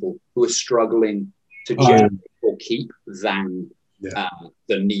have people who are struggling to generate or keep than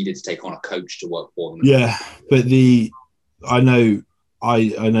needed to take on a coach to work for them. Yeah, but I know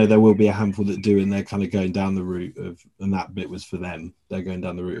there will be a handful that do, and they're kind of going down the route of, and that bit was for them. They're going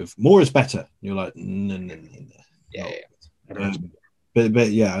down the route of more is better. You're like, no. Yeah. But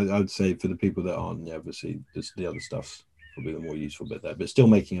yeah, I would say for the people that aren't, obviously the other stuff's probably the more useful bit there, but still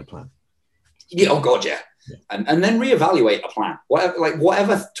making a plan. Yeah. Oh God, yeah. And then reevaluate a plan.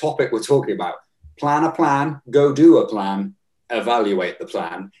 Whatever topic we're talking about, plan a plan, go do a plan, evaluate the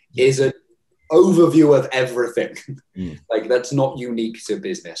plan is an overview of everything. Like that's not unique to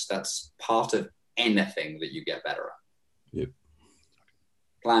business. That's part of anything that you get better at. Yep.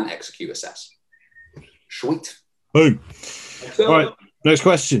 Plan, execute, assess. Sweet. Boom. All right. Next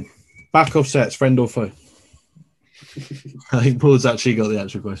question. Back offsets, friend or foe? I think Paul's actually got the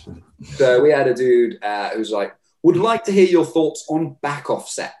actual question. So we had a dude who's like, would like to hear your thoughts on back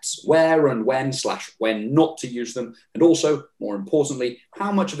offsets, where and when not to use them, and also, more importantly,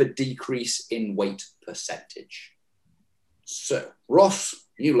 how much of a decrease in weight percentage. So, Ross,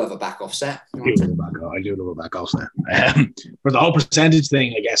 you love a back offset. I do love a back offset. For the whole percentage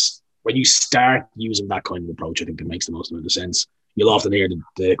thing, I guess, when you start using that kind of approach, I think it makes the most amount of sense. You'll often hear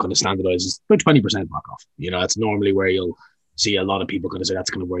the kind of standardized is about 20% back off. You know, that's normally where you'll see a lot of people kind of say that's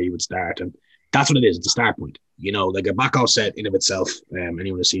kind of where you would start. And that's what it is. It's a start point. You know, like a back offset in of itself.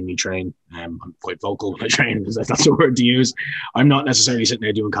 Anyone who's seen me train, I'm quite vocal when I train because that's the word to use. I'm not necessarily sitting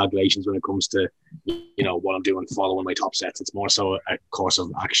there doing calculations when it comes to, you know, what I'm doing, following my top sets. It's more so a course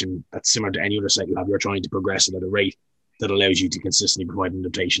of action that's similar to any other set you have. You're trying to progress it at a rate that allows you to consistently provide an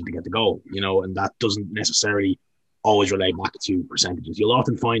adaptation to get the goal, you know, and that doesn't necessarily always relate back to percentages. You'll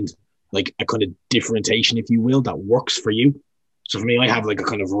often find like a kind of differentiation, if you will, that works for you. So for me, I have like a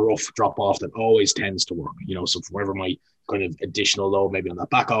kind of rough drop off that always tends to work, you know, so wherever my kind of additional load maybe on that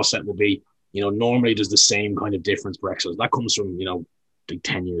back offset will be, you know, normally there's the same kind of difference per exercise. That comes from, you know, like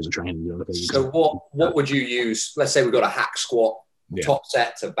 10 years of training. You know, so what would you use? Let's say we've got a hack squat, top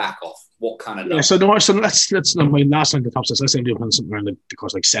set to back off. What kind of number? So let's my last time the top sets, let's say I'm doing something around the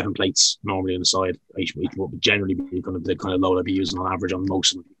course like 7 plates normally on the side each week. What would generally be kind of the kind of load I'd be using on average on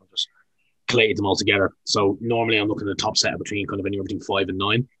most of them. Just collated them all together. So normally I'm looking at the top set between kind of anywhere between 5 and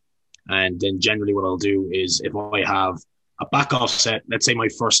 9. And then generally what I'll do is if I have a back off set, let's say my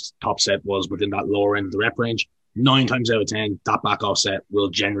first top set was within that lower end of the rep range, 9 times out of 10, that back off set will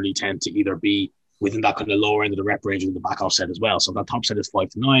generally tend to either be within that kind of lower end of the rep range of the back off set as well. So if that top set is 5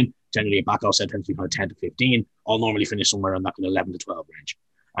 to 9, generally a back off set tends to be kind of 10 to 15. I'll normally finish somewhere in that kind of 11 to 12 range.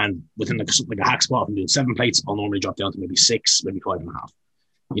 And within something like a hack squat, if I'm doing 7 plates, I'll normally drop down to maybe 6, maybe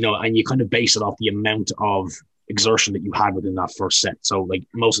 5.5. And you kind of base it off the amount of exertion that you had within that first set. So like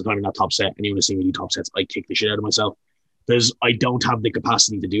most of the time in that top set, and even if me do top sets, I kick the shit out of myself. I don't have the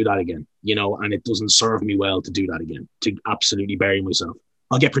capacity to do that again, and it doesn't serve me well to do that again, to absolutely bury myself.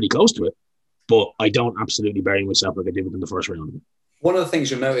 I'll get pretty close to it, but I don't absolutely bury myself like I did within the first round. One of the things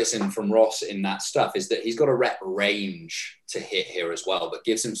you're noticing from Ross in that stuff is that he's got a rep range to hit here as well, that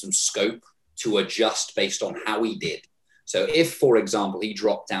gives him some scope to adjust based on how he did. So if, for example, he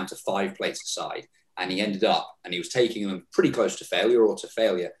dropped down to 5 plates aside and he ended up and he was taking them pretty close to failure or to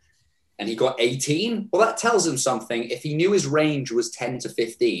failure, and he got 18, well, that tells him something. If he knew his range was 10 to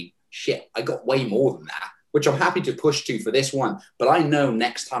 15, shit, I got way more than that, which I'm happy to push to for this one. But I know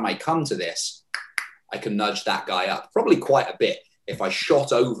next time I come to this, I can nudge that guy up probably quite a bit. If I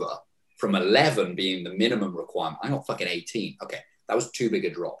shot over from 11 being the minimum requirement, I got fucking 18. Okay, that was too big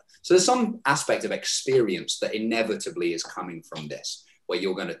a drop. So there's some aspect of experience that inevitably is coming from this, where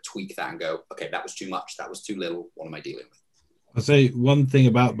you're going to tweak that and go, okay, that was too much, that was too little. What am I dealing with? I'll say one thing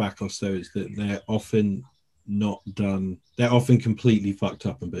about back-offs, though, is that they're often not done. They're often completely fucked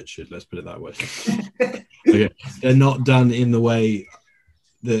up and butchered. Let's put it that way. Okay. They're not done in the way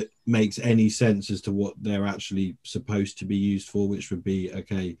that makes any sense as to what they're actually supposed to be used for, which would be,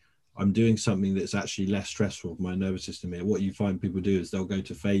 okay, I'm doing something that's actually less stressful for my nervous system here. What you find people do is they'll go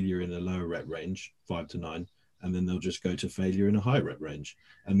to failure in a lower rep range, 5 to 9, and then they'll just go to failure in a high rep range.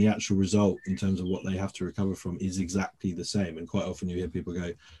 And the actual result in terms of what they have to recover from is exactly the same. And quite often you hear people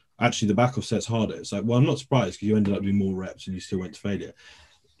go, actually, the back off set's harder. It's like, well, I'm not surprised because you ended up doing more reps and you still went to failure.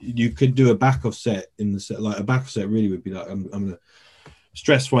 You could do a back off set in the set, like a back off set really would be like, I'm going to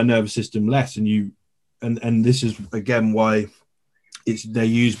stress my nervous system less. And this is, again, why they're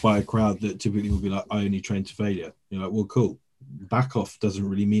used by a crowd that typically will be like, I only train to failure. You're like, well, cool. Back off doesn't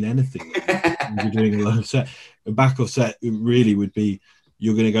really mean anything. You're doing a low set. A back off set really would be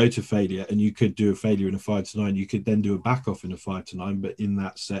you're going to go to failure, and you could do a failure in a 5 to 9. You could then do a back off in a 5 to 9, but in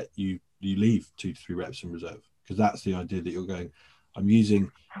that set you leave 2 to 3 reps in reserve, because that's the idea that you're going.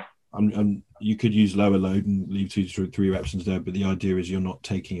 You could use lower load and leave 2 to 3 reps in reserve, but the idea is you're not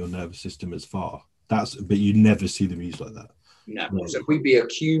taking your nervous system as far. But you never see them used like that. No. So if we'd be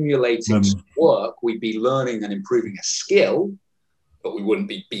accumulating work, we'd be learning and improving a skill, but we wouldn't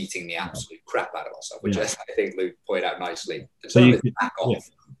be beating the absolute crap out of ourselves, which I think Luke pointed out nicely. So you could, back off.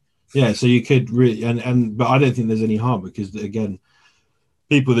 Yeah, so you could really, but I don't think there's any harm, because again,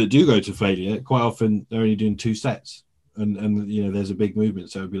 people that do go to failure, quite often they're only doing 2 sets, and there's a big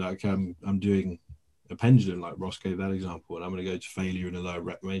movement. So it'd be like, I'm doing a pendulum, like Ross gave that example, and I'm going to go to failure in a lower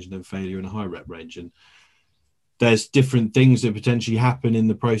rep range and then failure in a high rep range, and there's different things that potentially happen in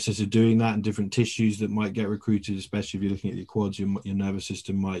the process of doing that, and different tissues that might get recruited, especially if you're looking at your quads. Your nervous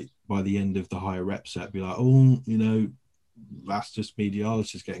system might, by the end of the higher rep set, be like, vastus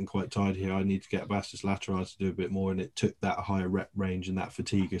medialis is getting quite tired here. I need to get vastus lateralis to do a bit more. And it took that higher rep range and that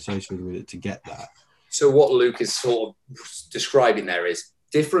fatigue associated with it to get that. So what Luke is sort of describing there is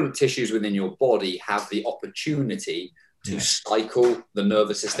different tissues within your body have the opportunity to cycle the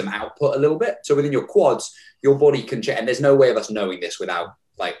nervous system output a little bit. So within your quads, your body can check, and there's no way of us knowing this without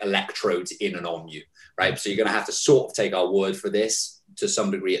like electrodes in and on you, right? So you're going to have to sort of take our word for this to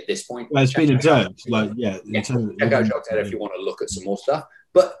some degree at this point. Well, it's been observed. Check out Jogdata if you want to look at some more stuff.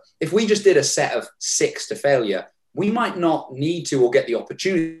 But if we just did a set of 6 to failure, we might not need to or get the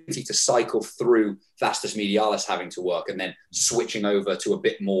opportunity to cycle through vastus medialis having to work and then switching over to a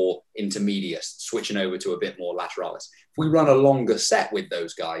bit more intermedius, switching over to a bit more lateralis. If we run a longer set with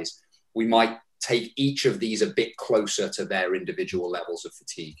those guys, we might take each of these a bit closer to their individual levels of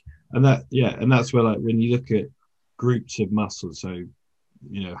fatigue. And that's where, like, when you look at groups of muscles, so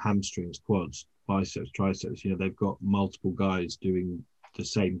hamstrings, quads, biceps, triceps, they've got multiple guys doing the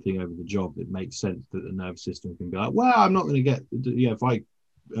same thing over the job. It makes sense that the nervous system can be like, well, I'm not going to get, if I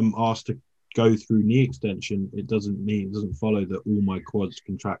am asked to go through knee extension, it doesn't follow that all my quads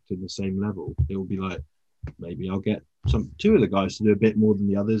contract in the same level. It will be like, maybe I'll get 2 of the guys to do a bit more than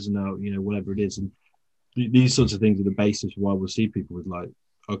the others, and now, whatever it is. And these sorts of things are the basis for why we'll see people with, like,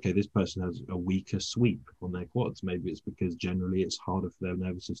 okay, this person has a weaker sweep on their quads. Maybe it's because generally it's harder for their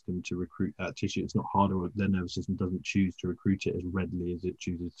nervous system to recruit that tissue. It's not harder, or their nervous system doesn't choose to recruit it as readily as it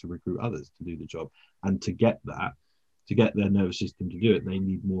chooses to recruit others to do the job. And to get their nervous system to do it, they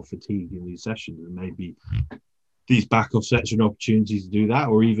need more fatigue in these sessions. And maybe these back-off sets are an opportunity to do that,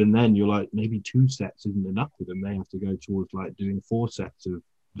 or even then you're like, maybe 2 sets isn't enough for them. They have to go towards like doing 4 sets of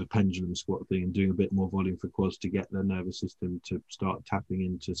the pendulum squat thing and doing a bit more volume for quads to get their nervous system to start tapping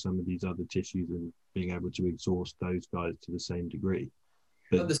into some of these other tissues and being able to exhaust those guys to the same degree.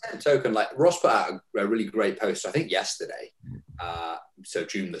 But the same token, like Ross put out a really great post, I think yesterday, so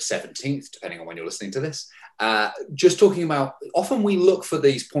June the 17th, depending on when you're listening to this, just talking about, often we look for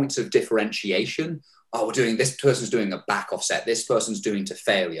these points of differentiation. Oh, this person's doing a back offset, this person's doing to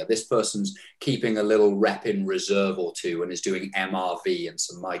failure, this person's keeping a little rep in reserve or 2 and is doing MRV and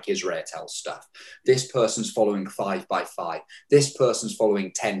some Mike Israetel stuff. This person's following 5x5. This person's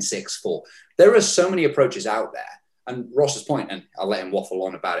following 10-6-4. There are so many approaches out there. And Ross's point, and I'll let him waffle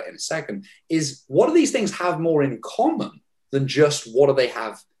on about it in a second, is what do these things have more in common than just what do they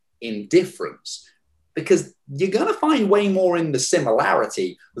have in difference? Because you're going to find way more in the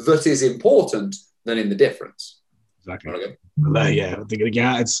similarity that is important than in the difference. Exactly. Yeah, I think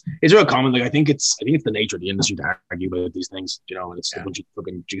it's real common. Like I think it's the nature of the industry to argue about these things, you know, and it's a bunch of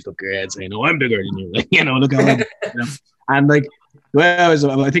fucking juiced up your head saying, "No, I'm bigger than you," like, you know, look how I'm, you know? And like,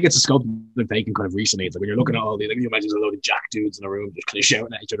 well, I think it's a scope they've taken kind of recently. It's like when you're looking at all these, like you imagine there's a load of jack dudes in a room just kind of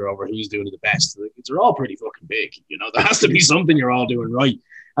shouting at each other over who's doing it the best. Like, they're all pretty fucking big, you know. There has to be something you're all doing right.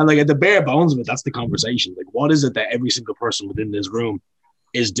 And like at the bare bones of it, that's the conversation. Like, what is it that every single person within this room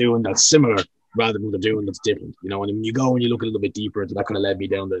is doing that's similar rather than they're doing that's different, you know? And when you go and you look a little bit deeper, that kind of led me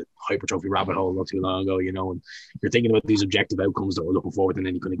down the hypertrophy rabbit hole not too long ago, you know, and you're thinking about these objective outcomes that we're looking for, and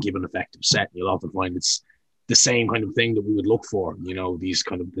then you're going to give an effective set. You'll often find it's the same kind of thing that we would look for, you know, these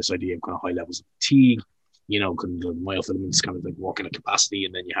kind of, this idea of kind of high levels of fatigue, you know, kind of myofilaments kind of like working at capacity,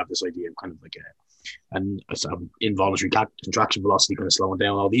 and then you have this idea of kind of like an involuntary contraction velocity kind of slowing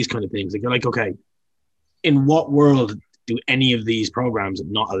down, all these kind of things. Like you're like, okay, in what world do any of these programs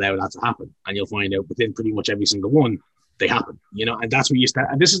not allow that to happen? And you'll find out within pretty much every single one, they happen, you know, and that's where you start.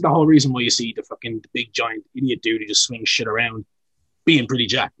 And this is the whole reason why you see the big giant idiot dude who just swings shit around being pretty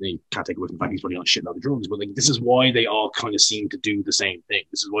jacked. And you can't take away from the fact he's probably on shit load of drugs, but like, this is why they all kind of seem to do the same thing.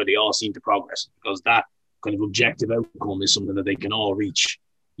 This is why they all seem to progress, because that kind of objective outcome is something that they can all reach,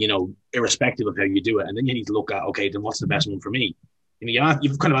 you know, irrespective of how you do it. And then you need to look at, okay, then what's the best one for me? And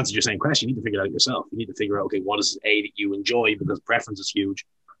you've kind of answered your same question. You need to figure it out yourself. You need to figure out, okay, what is A that you enjoy, because preference is huge.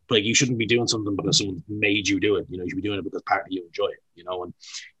 But like, you shouldn't be doing something because someone made you do it. You know, you should be doing it because partly you enjoy it, you know, and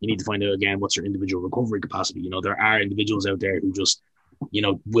you need to find out, again, what's your individual recovery capacity. You know, there are individuals out there who just, you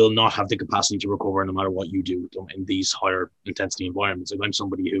know, will not have the capacity to recover no matter what you do in these higher intensity environments. Like I'm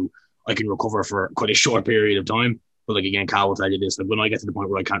somebody who I can recover for quite a short period of time. But like, again, Carl will tell you this, that when I get to the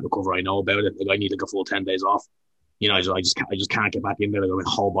point where I can't recover, I know about it. Like I need like a full 10 days off. You know, I just can't get back in there. Like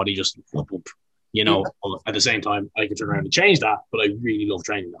my whole body just, you know. At the same time, I can turn around and change that, but I really love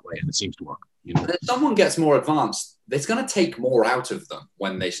training that way, and it seems to work. You know, if someone gets more advanced, it's going to take more out of them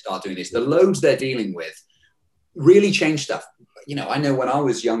when they start doing this. The loads they're dealing with really change stuff. You know, I know when I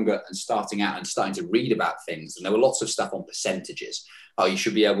was younger and starting out and starting to read about things, and there were lots of stuff on percentages. Oh, you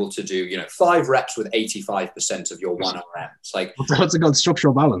should be able to do, you know, 5 reps with 85% of your 1RM. It's like, what's it called?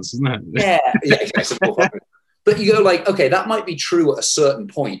 Structural balance, isn't it? Yeah, exactly. But you go like, okay, that might be true at a certain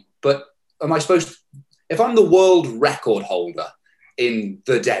point, but am I supposed to, if I'm the world record holder in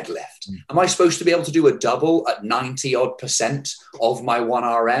the deadlift, am I supposed to be able to do a double at 90% of my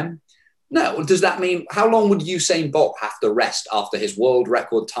 1RM? No. Does that mean, how long would Usain Bolt have to rest after his world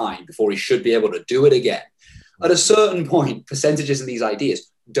record time before he should be able to do it again? At a certain point, percentages of these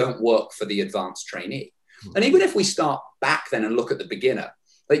ideas don't work for the advanced trainee. And even if we start back then and look at the beginner,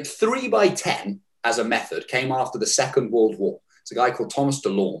 like 3x10 as a method came after the Second World War. It's a guy called Thomas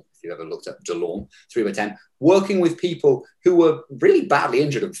DeLorme, if you've ever looked at DeLorme, 3x10, working with people who were really badly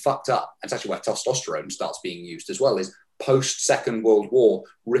injured and fucked up. It's actually where testosterone starts being used as well, is post-Second World War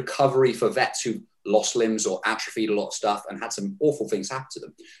recovery for vets who lost limbs or atrophied a lot of stuff and had some awful things happen to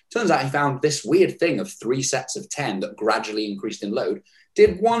them. Turns out he found this weird thing of 3 sets of 10 that gradually increased in load,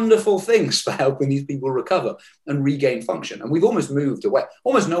 did wonderful things for helping these people recover and regain function. And we've almost moved away.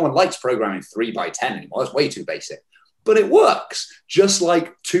 Almost no one likes programming 3x10 anymore. It's way too basic. But it works, just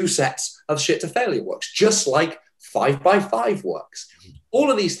like 2 sets of shit to failure works, just like 5x5 works.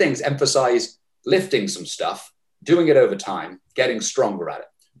 All of these things emphasize lifting some stuff, doing it over time, getting stronger at it.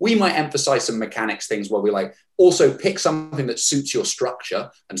 We might emphasize some mechanics things where we like also pick something that suits your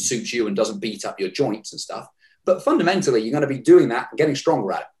structure and suits you and doesn't beat up your joints and stuff. But fundamentally, you're going to be doing that and getting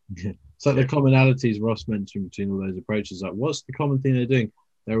stronger at it. So the commonalities Ross mentioned between all those approaches, like what's the common thing they're doing?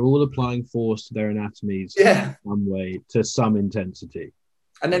 They're all applying force to their anatomies some way to some intensity.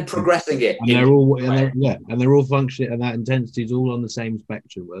 And then progressing it. And they're all functioning, and that intensity is all on the same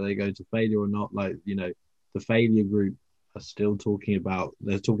spectrum, whether they go to failure or not. Like, you know, the failure group are still talking about,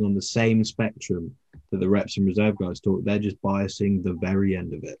 they're talking on the same spectrum that the reps and reserve guys talk. They're just biasing the very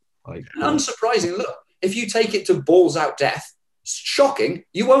end of it. Like, unsurprising. Look, if you take it to balls out death, shocking,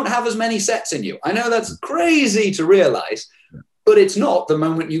 you won't have as many sets in you. I know that's crazy to realize, but it's not the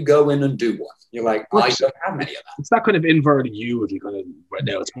moment you go in and do one. You're like, I don't have many of that. It's that kind of inverted U if you kind of, right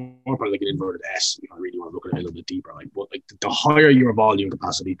now, it's more probably like an inverted S if you really want to look at it a little bit deeper. Like, but like the higher your volume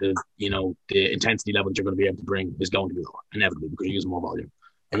capacity, the intensity level that you're going to be able to bring is going to be lower, inevitably, because you use more volume.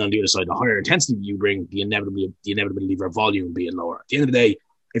 And on the other side, the higher intensity you bring, the inevitability of your volume being lower. At the end of the day,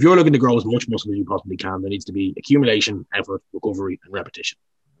 if you're looking to grow as much muscle as you possibly can, there needs to be accumulation, effort, recovery, and repetition.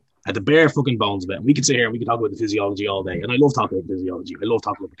 At the bare fucking bones of it, and we can sit here and we can talk about the physiology all day. And I love talking about physiology. I love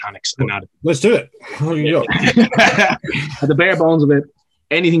talking about mechanics and anatomy. Let's do it. At the bare bones of it,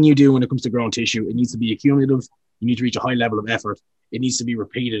 anything you do when it comes to growing tissue, it needs to be accumulative. You need to reach a high level of effort. It needs to be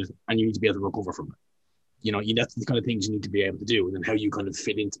repeated, and you need to be able to recover from it. You know, that's the kind of things you need to be able to do. And then how you kind of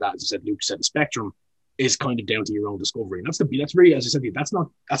fit into that, as I said, Luke said, the spectrum is kind of down to your own discovery. And that's really, as I said, that's not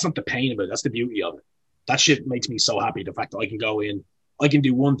the pain of it. That's the beauty of it. That shit makes me so happy. The fact that I can go in, I can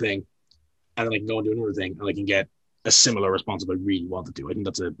do one thing, and then I can go and do another thing, and I can get a similar response if I really want to do. I think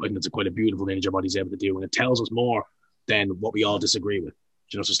that's quite a beautiful thing that your body's able to do, and it tells us more than what we all disagree with.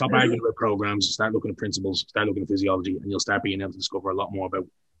 You know, so stop arguing about programs, start looking at principles, start looking at physiology, and you'll start being able to discover a lot more about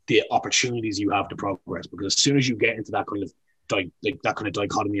the opportunities you have to progress. Because as soon as you get into that kind of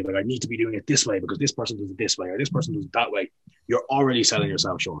dichotomy of like, I need to be doing it this way because this person does it this way or this person does it that way, you're already selling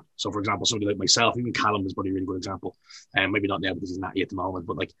yourself short. So, for example, somebody like myself, even Callum is probably a really good example, and maybe not now because he's not yet at the moment,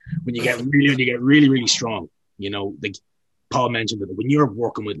 but like when you get really strong, you know, like Paul mentioned that when you're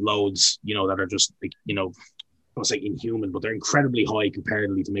working with loads, you know, that are just like, you know, I don't say inhuman, but they're incredibly high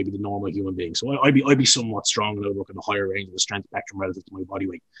comparatively to maybe the normal human being. So I'd be somewhat strong and I would work in a higher range of the strength spectrum relative to my body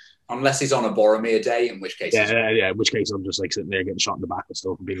weight. Unless he's on a Boromir day, in which case, in which case I'm just like sitting there getting shot in the back and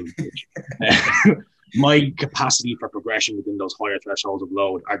stuff and being a bitch. My capacity for progression within those higher thresholds of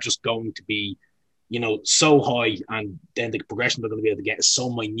load are just going to be, you know, so high, and then the progression they're going to be able to get is so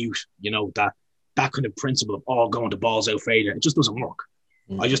minute, you know, that kind of principle of all going to balls out failure, it just doesn't work.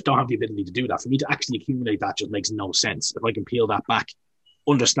 I just don't have the ability to do that. For me to actually accumulate that just makes no sense. If I can peel that back,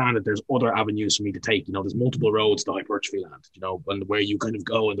 understand that there's other avenues for me to take. You know, there's multiple roads to hypertrophy land, you know, and where you kind of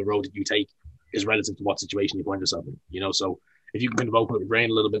go and the road that you take is relative to what situation you find yourself in, you know. So if you can kind of open up your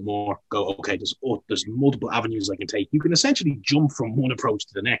brain a little bit more, go, okay, there's multiple avenues I can take. You can essentially jump from one approach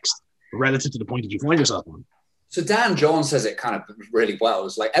to the next relative to the point that you find yourself on. So Dan John says it kind of really well.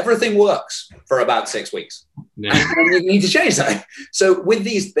 It's like everything works for about 6 weeks. Yeah. And you need to change that. So with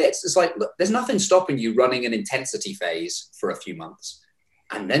these bits, it's like, look, there's nothing stopping you running an intensity phase for a few months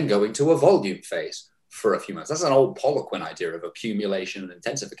and then going to a volume phase for a few months. That's an old Poliquin idea of accumulation and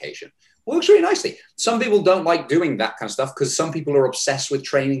intensification. Works really nicely. Some people don't like doing that kind of stuff because some people are obsessed with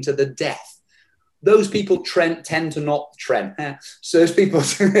training to the death. Those people tend to not trend. So those people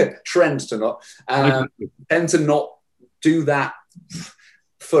tend to not do that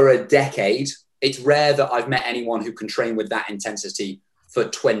for a decade. It's rare that I've met anyone who can train with that intensity for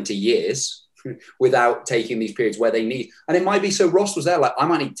 20 years without taking these periods where they need. And it might be, so Ross was there, like, I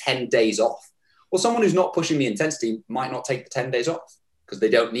might need 10 days off. Well, someone who's not pushing the intensity might not take the 10 days off because they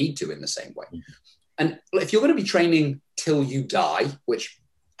don't need to in the same way. And if you're going to be training till you die, which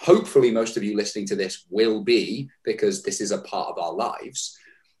hopefully most of you listening to this will be, because this is a part of our lives.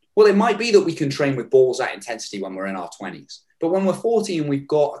 Well, it might be that we can train with balls at intensity when we're in our 20s. But when we're 40 and we've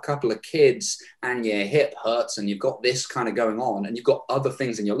got a couple of kids and your hip hurts and you've got this kind of going on and you've got other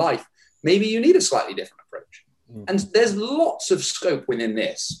things in your life, maybe you need a slightly different approach. And there's lots of scope within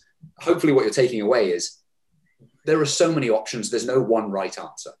this. Hopefully what you're taking away is there are so many options. There's no one right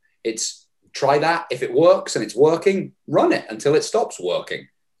answer. It's try that. If it works and it's working, run it until it stops working.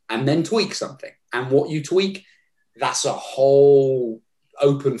 And then tweak something. And what you tweak, that's a whole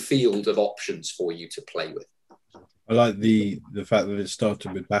open field of options for you to play with. I like the fact that it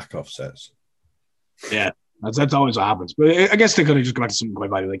started with back offsets. Yeah, that's always what happens. But I guess they could have just go back to something quite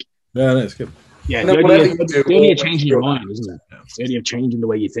valuable. Like, yeah, that's good. Yeah, the idea of changing your mind, isn't it? Yeah. The idea of changing the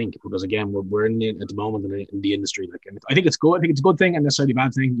way you think. Because again, we're in it at the moment in the industry. Like, and I think it's good. I think it's a good thing and necessarily a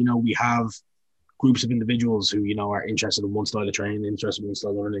bad thing. You know, we have groups of individuals who, you know, are interested in one style of training, interested in one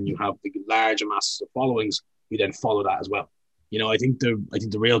style of learning, and you have the large masses of followings who then follow that as well. You know, I think the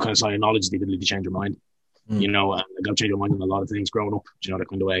real kind of sign of knowledge is the ability to change your mind. You know, and I've changed my mind on a lot of things growing up. You know, that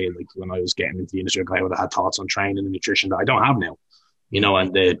kind of way. Like when I was getting into the industry, I would have had thoughts on training and nutrition that I don't have now. You know,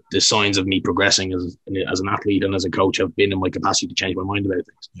 and the signs of me progressing as an athlete and as a coach have been in my capacity to change my mind about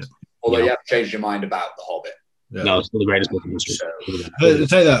things. Yeah. Although you haven't changed your mind about The Hobbit. Yeah. No, it's still the greatest book in history. I'll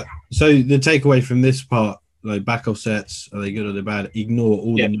tell you that So the takeaway from this part, like back off sets, are they good or they bad? Ignore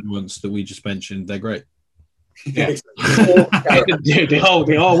all Yeah. the nuance that we just mentioned. They're great. Yeah. they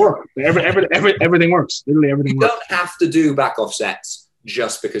all work. Everything works. Literally everything You works. don't have to do back offsets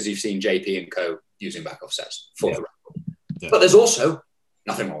just because you've seen JP and Co using back offsets for the record. Yeah. But there's also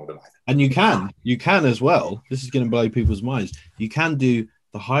nothing wrong with them either. And you can as well. This is going to blow people's minds. You can do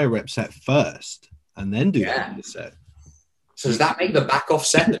the higher rep set first and then do Yeah. the set. So does that make the back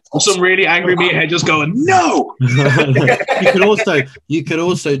offset? Some really angry meathead just going, no! you could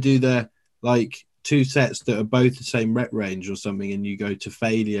also do the like 2 sets that are both the same rep range or something, and you go to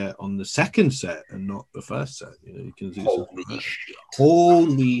failure on the second set and not the first set. You know, you can do something like that.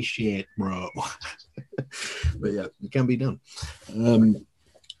 Holy shit, bro! But yeah, it can be done.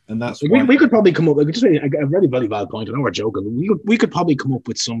 And that's why We could probably come up with just a very, very valid point. I know we're joking. We could probably come up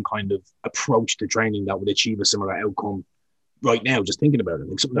with some kind of approach to training that would achieve a similar outcome right now, just thinking about it.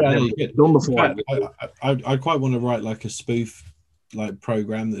 Like something I've never done before. I quite want to write like a spoof like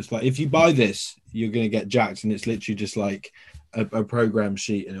program that's like, if you buy this, you're going to get jacked, and it's literally just like a program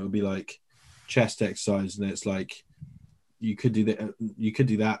sheet, and it would be like chest exercise, and it's like you could do that,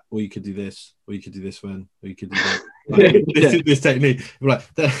 or you could do this, or you could do this one, or you could do that. Like, this technique. Like,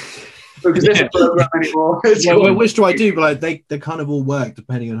 Because there's a program anymore. well, which do I do? But like they kind of all work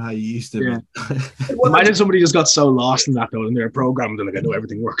depending on how you use them. Yeah. Imagine somebody just got so lost in that though, and they're programmed. They're like, I know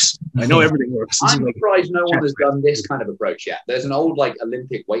everything works. I know everything works. I'm surprised no one has done this kind of approach yet. There's an old like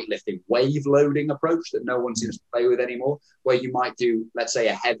Olympic weightlifting wave loading approach that no one seems to play with anymore, where you might do, let's say,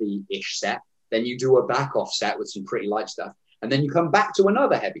 a heavy-ish set, then you do a back off set with some pretty light stuff, and then you come back to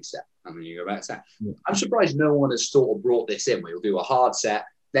another heavy set, and then you go back to that. Yeah. I'm surprised no one has sort of brought this in, where you'll do a hard set,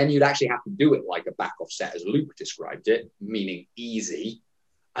 then you'd actually have to do it like a back off set, as Luke described it, meaning easy,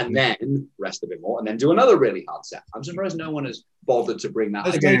 and then rest a bit more, and then do another really hard set. I'm surprised no one has bothered to bring that.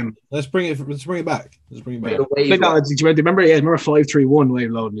 Let's bring it back. Let's bring it back. The wave Like that, do you remember? Yeah, remember 5-3-1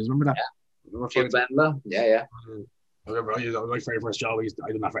 wave loading? You remember that? Yeah. Jim Bendler. Yeah. I remember my very first job. I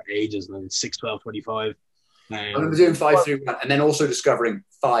did that for ages, and then 6, 12, 25. I remember doing 5-3-1, and then also discovering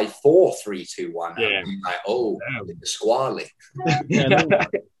 5-4-3-2-1. Yeah. And being like, oh, Yeah. squally.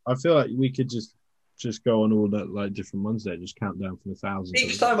 I feel like we could just go on all that like different ones there, just count down from 1,000.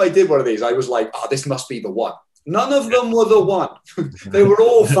 Each time I did one of these, I was like, oh, this must be the one. None of them were the one. They were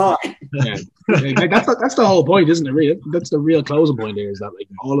all fine. Yeah. Like, that's the whole point, isn't it? Really, that's the real closing point here, is that like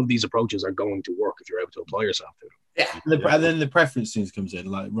all of these approaches are going to work if you're able to apply yourself to them. Yeah. And then the preference things comes in.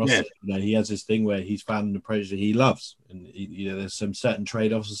 Like Ross, said, you know, he has this thing where he's found an approach that he loves, and there's some certain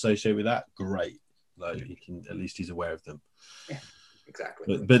trade-offs associated with that. Great, like he can, at least he's aware of them. Yeah,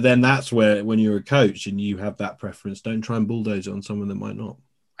 exactly. But then that's where, when you're a coach and you have that preference, don't try and bulldoze it on someone that might not.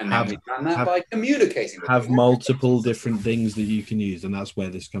 And then we've done that by communicating with Have them. multiple different things that you can use, and that's where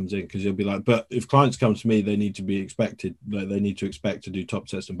this comes in, because you'll be like, but if clients come to me, they need to be expected, like they need to expect to do top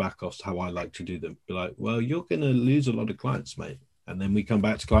sets and back offs how I like to do them. Be like, well, you're going to lose a lot of clients, mate. And then we come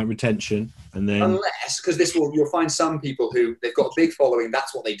back to client retention, and then Unless, because you'll find some people who they've got a big following,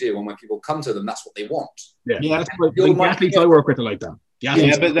 that's what they do, and when people come to them, that's what they want. Yeah. That's what, like, the athletes I work with are like that. The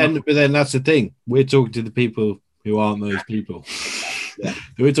athletes but then that's the thing. We're talking to the people who aren't those people. Yeah.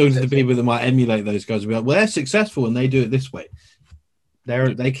 We're talking to the people that might emulate those guys and be like, well, they're successful and they do it this way.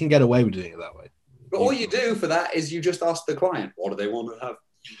 They can get away with doing it that way. But all you do for that is you just ask the client, what do they want to have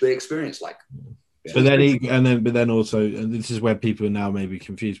the experience like? But then also, and this is where people are now maybe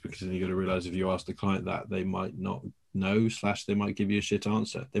confused, because then you got to realize if you ask the client that, they might not know, / they might give you a shit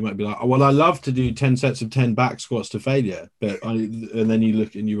answer. They might be like, oh, well, I love to do 10 sets of 10 back squats to failure, and then you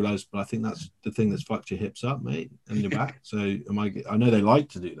look and you realize, but I think that's the thing that's fucked your hips up, mate, and your back. So I know they like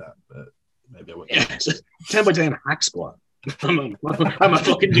to do that, but maybe I won't. Yeah, 10 by 10 hack squat. I'm a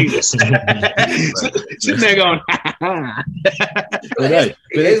fucking genius. Sitting there going,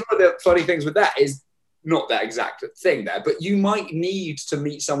 Here's one of the funny things with that is not that exact thing there, but you might need to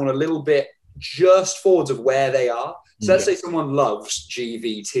meet someone a little bit just forwards of where they are. So let's say someone loves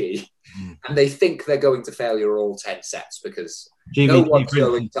GVT and they think they're going to failure all 10 sets, because no one's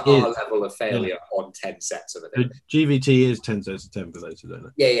going to our level of failure on 10 sets of it. GVT is 10 sets of 10 for those who don't know.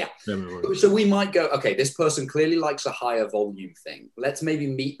 Yeah. So we might go, okay, this person clearly likes a higher volume thing. Let's maybe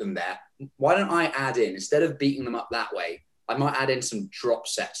meet them there. Why don't I add in, instead of beating them up that way, I might add in some drop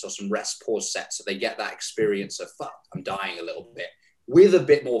sets or some rest pause sets so they get that experience of, fuck, I'm dying a little bit, with a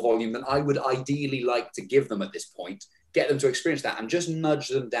bit more volume than I would ideally like to give them at this point, get them to experience that and just nudge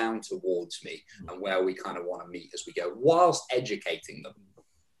them down towards me and where we kind of want to meet as we go, whilst educating them.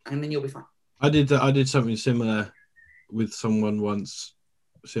 And then you'll be fine. I did something similar with someone once,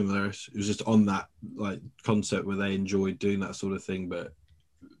 similar. It was just on that like concept where they enjoyed doing that sort of thing, but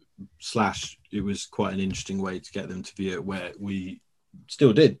 / it was quite an interesting way to get them to view it, where we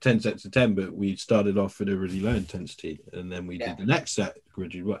still did 10 sets of 10, but we started off at a really low intensity, and then we did the next set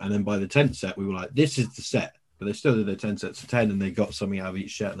gradually, and then by the 10th set we were like, this is the set. But they still did their 10 sets of 10, and they got something out of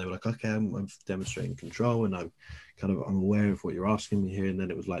each set, and they were like, okay, I'm demonstrating control, and I'm aware of what you're asking me here. And then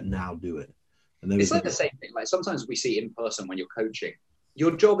it was like, now do it. And it's like the same thing. Like sometimes we see in person when you're coaching,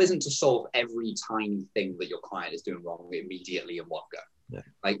 your job isn't to solve every tiny thing that your client is doing wrong immediately in one go. Yeah.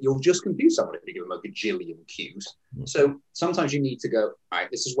 Like you'll just confuse someone if you give them a gajillion cues. Mm-hmm. So sometimes you need to go, all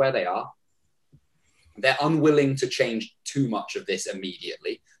right, this is where they are. They're unwilling to change too much of this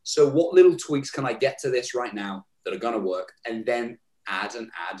immediately. So what little tweaks can I get to this right now that are going to work? And then add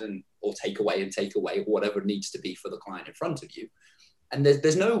or take away, whatever needs to be for the client in front of you. And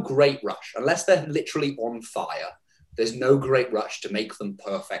there's no great rush. Unless they're literally on fire, there's no great rush to make them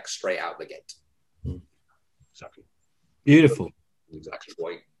perfect straight out the gate. Exactly. Beautiful. Exactly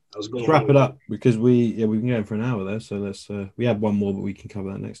right. Let's wrap it up, because we can go for an hour there. So let's we have one more, but we can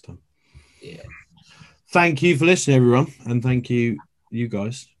cover that next time. Yeah. Thank you for listening, everyone, and thank you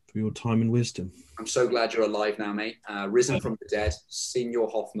guys for your time and wisdom. I'm so glad you're alive now, mate. Risen from the dead, Senior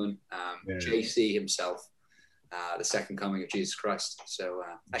Hoffman, JC himself, the second coming of Jesus Christ. So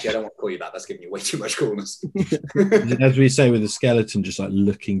actually, I don't want to call you that. That's giving you way too much coolness. As we say, with the skeleton just like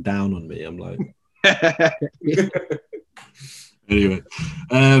looking down on me, I'm like. Anyway,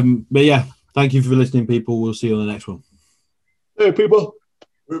 but yeah, thank you for listening, people. We'll see you on the next one. Hey, people.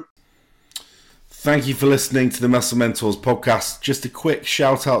 Thank you for listening to the Muscle Mentors podcast. Just a quick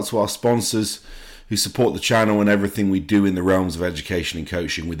shout out to our sponsors who support the channel and everything we do in the realms of education and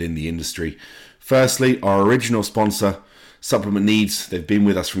coaching within the industry. Firstly, our original sponsor, Supplement Needs. They've been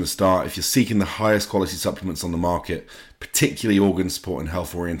with us from the start. If you're seeking the highest quality supplements on the market, particularly organ support and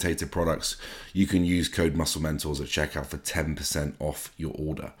health orientated products, you can use code Muscle Mentors at checkout for 10% off your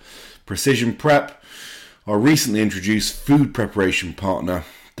order. Precision Prep, our recently introduced food preparation partner,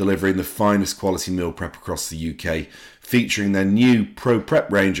 delivering the finest quality meal prep across the UK, featuring their new Pro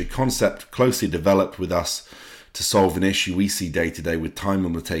Prep range, a concept closely developed with us to solve an issue we see day to day with time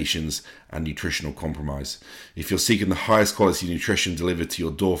limitations and nutritional compromise. If you're seeking the highest quality nutrition delivered to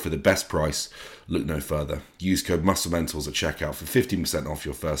your door for the best price, look no further. Use code Muscle Mentors at checkout for 15% off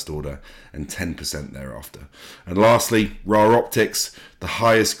your first order and 10% thereafter. And lastly, Ra Optics, the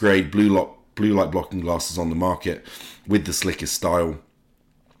highest grade blue light blocking glasses on the market with the slickest style.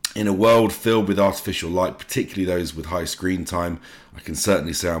 In a world filled with artificial light, particularly those with high screen time, I can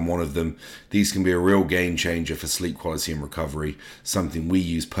certainly say I'm one of them. These can be a real game changer for sleep quality and recovery, something we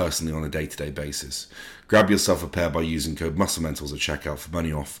use personally on a day-to-day basis. Grab yourself a pair by using code Muscle Mentors at checkout for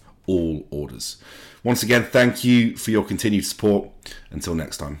money off all orders. Once again, thank you for your continued support. Until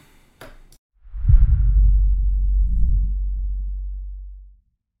next time.